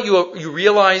 you know what you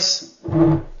realize?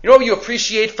 You know what you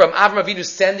appreciate from Avram Avinu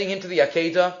sending him to the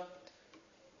Akedah?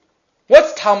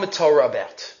 What's Talmud Torah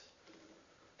about?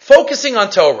 Focusing on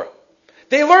Torah.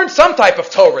 They learned some type of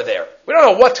Torah there. We don't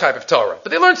know what type of Torah,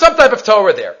 but they learned some type of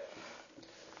Torah there.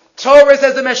 Torah,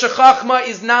 says the Meshech Chachma,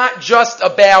 is not just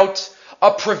about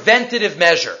a preventative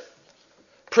measure.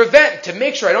 To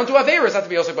make sure I don't do Averas, not to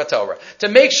be also about Torah. To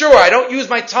make sure I don't use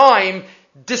my time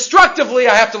destructively,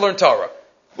 I have to learn Torah.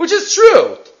 Which is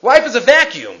true. Life is a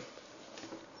vacuum.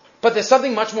 But there's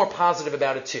something much more positive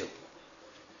about it too.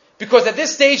 Because at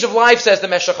this stage of life, says the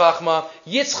Meshech Chachma,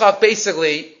 Yitzchak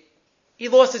basically, he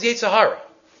lost his Yetzer Hara.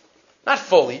 Not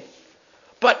fully.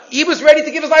 But he was ready to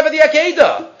give his life at the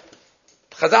Akedah.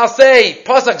 Chazal say,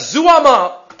 Pasak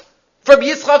Zuama, from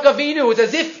Yitzchak Avinu, it's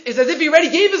as if he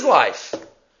already gave his life.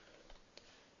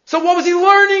 So what was he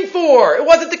learning for? It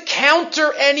wasn't to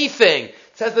counter anything.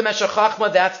 Says the Meshech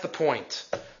Chachma, that's the point.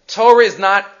 Torah is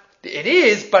not, it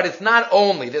is, but it's not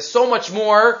only. There's so much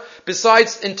more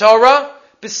besides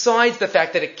the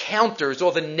fact that it counters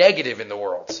all the negative in the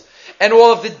world. And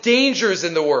all of the dangers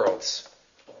in the world.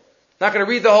 Not going to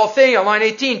read the whole thing. On line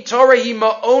 18, Torah hi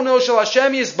ma'ono shel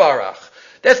Hashem yisbarach.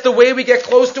 That's the way we get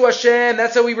close to Hashem.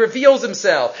 That's how He reveals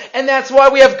Himself. And that's why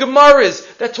we have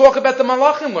Gemaras that talk about the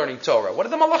Malachim learning Torah. What are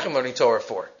the Malachim learning Torah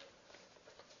for?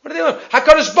 What do they learn?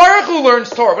 HaKadosh Baruch Hu learns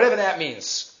Torah, whatever that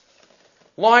means.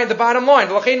 The bottom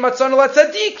line. L'chein matzanu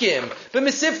la-tzadikim.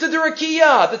 V'misifta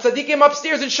d'rakiyah. The tzadikim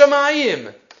upstairs in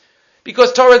Shamayim.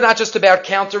 Because Torah is not just about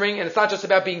countering, and it's not just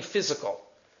about being physical.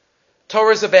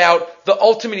 Torah is about the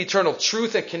ultimate eternal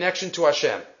truth and connection to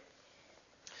Hashem.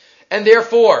 And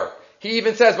therefore, he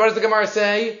even says, what does the Gemara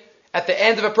say? At the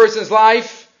end of a person's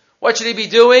life, what should he be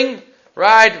doing?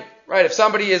 Right? If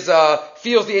somebody feels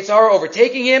the Yetzer Hara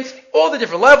overtaking him, all the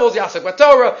different levels, Yasak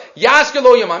Batorah,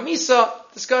 Yaskelo Yamamisa,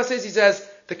 discusses, he says,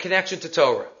 the connection to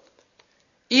Torah.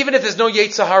 Even if there's no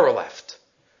Yetzer Hara left,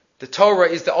 the Torah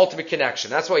is the ultimate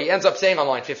connection. That's why he ends up saying on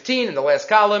line 15 in the last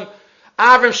column,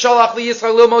 Avram shalach li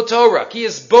Yisrael lilmod Torah, ki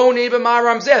yisbonei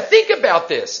b'ma'aram zeh. Think about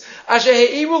this. Asher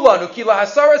he'iru lanu ki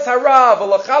lahasaras hara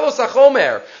v'lachalos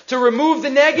hachomer, to remove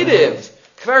the negative.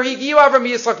 Kvar higiu Avram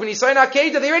Yitzchak v'nisayin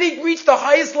hakeda. They already reached the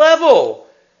highest level.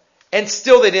 And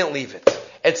still they didn't leave it.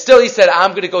 And still he said,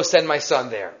 I'm going to go send my son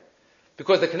there.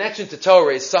 Because the connection to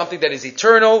Torah is something that is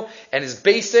eternal and is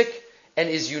basic and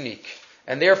is unique.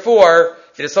 And therefore,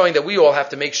 it is something that we all have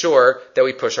to make sure that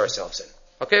we push ourselves in.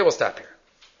 Okay, we'll stop here.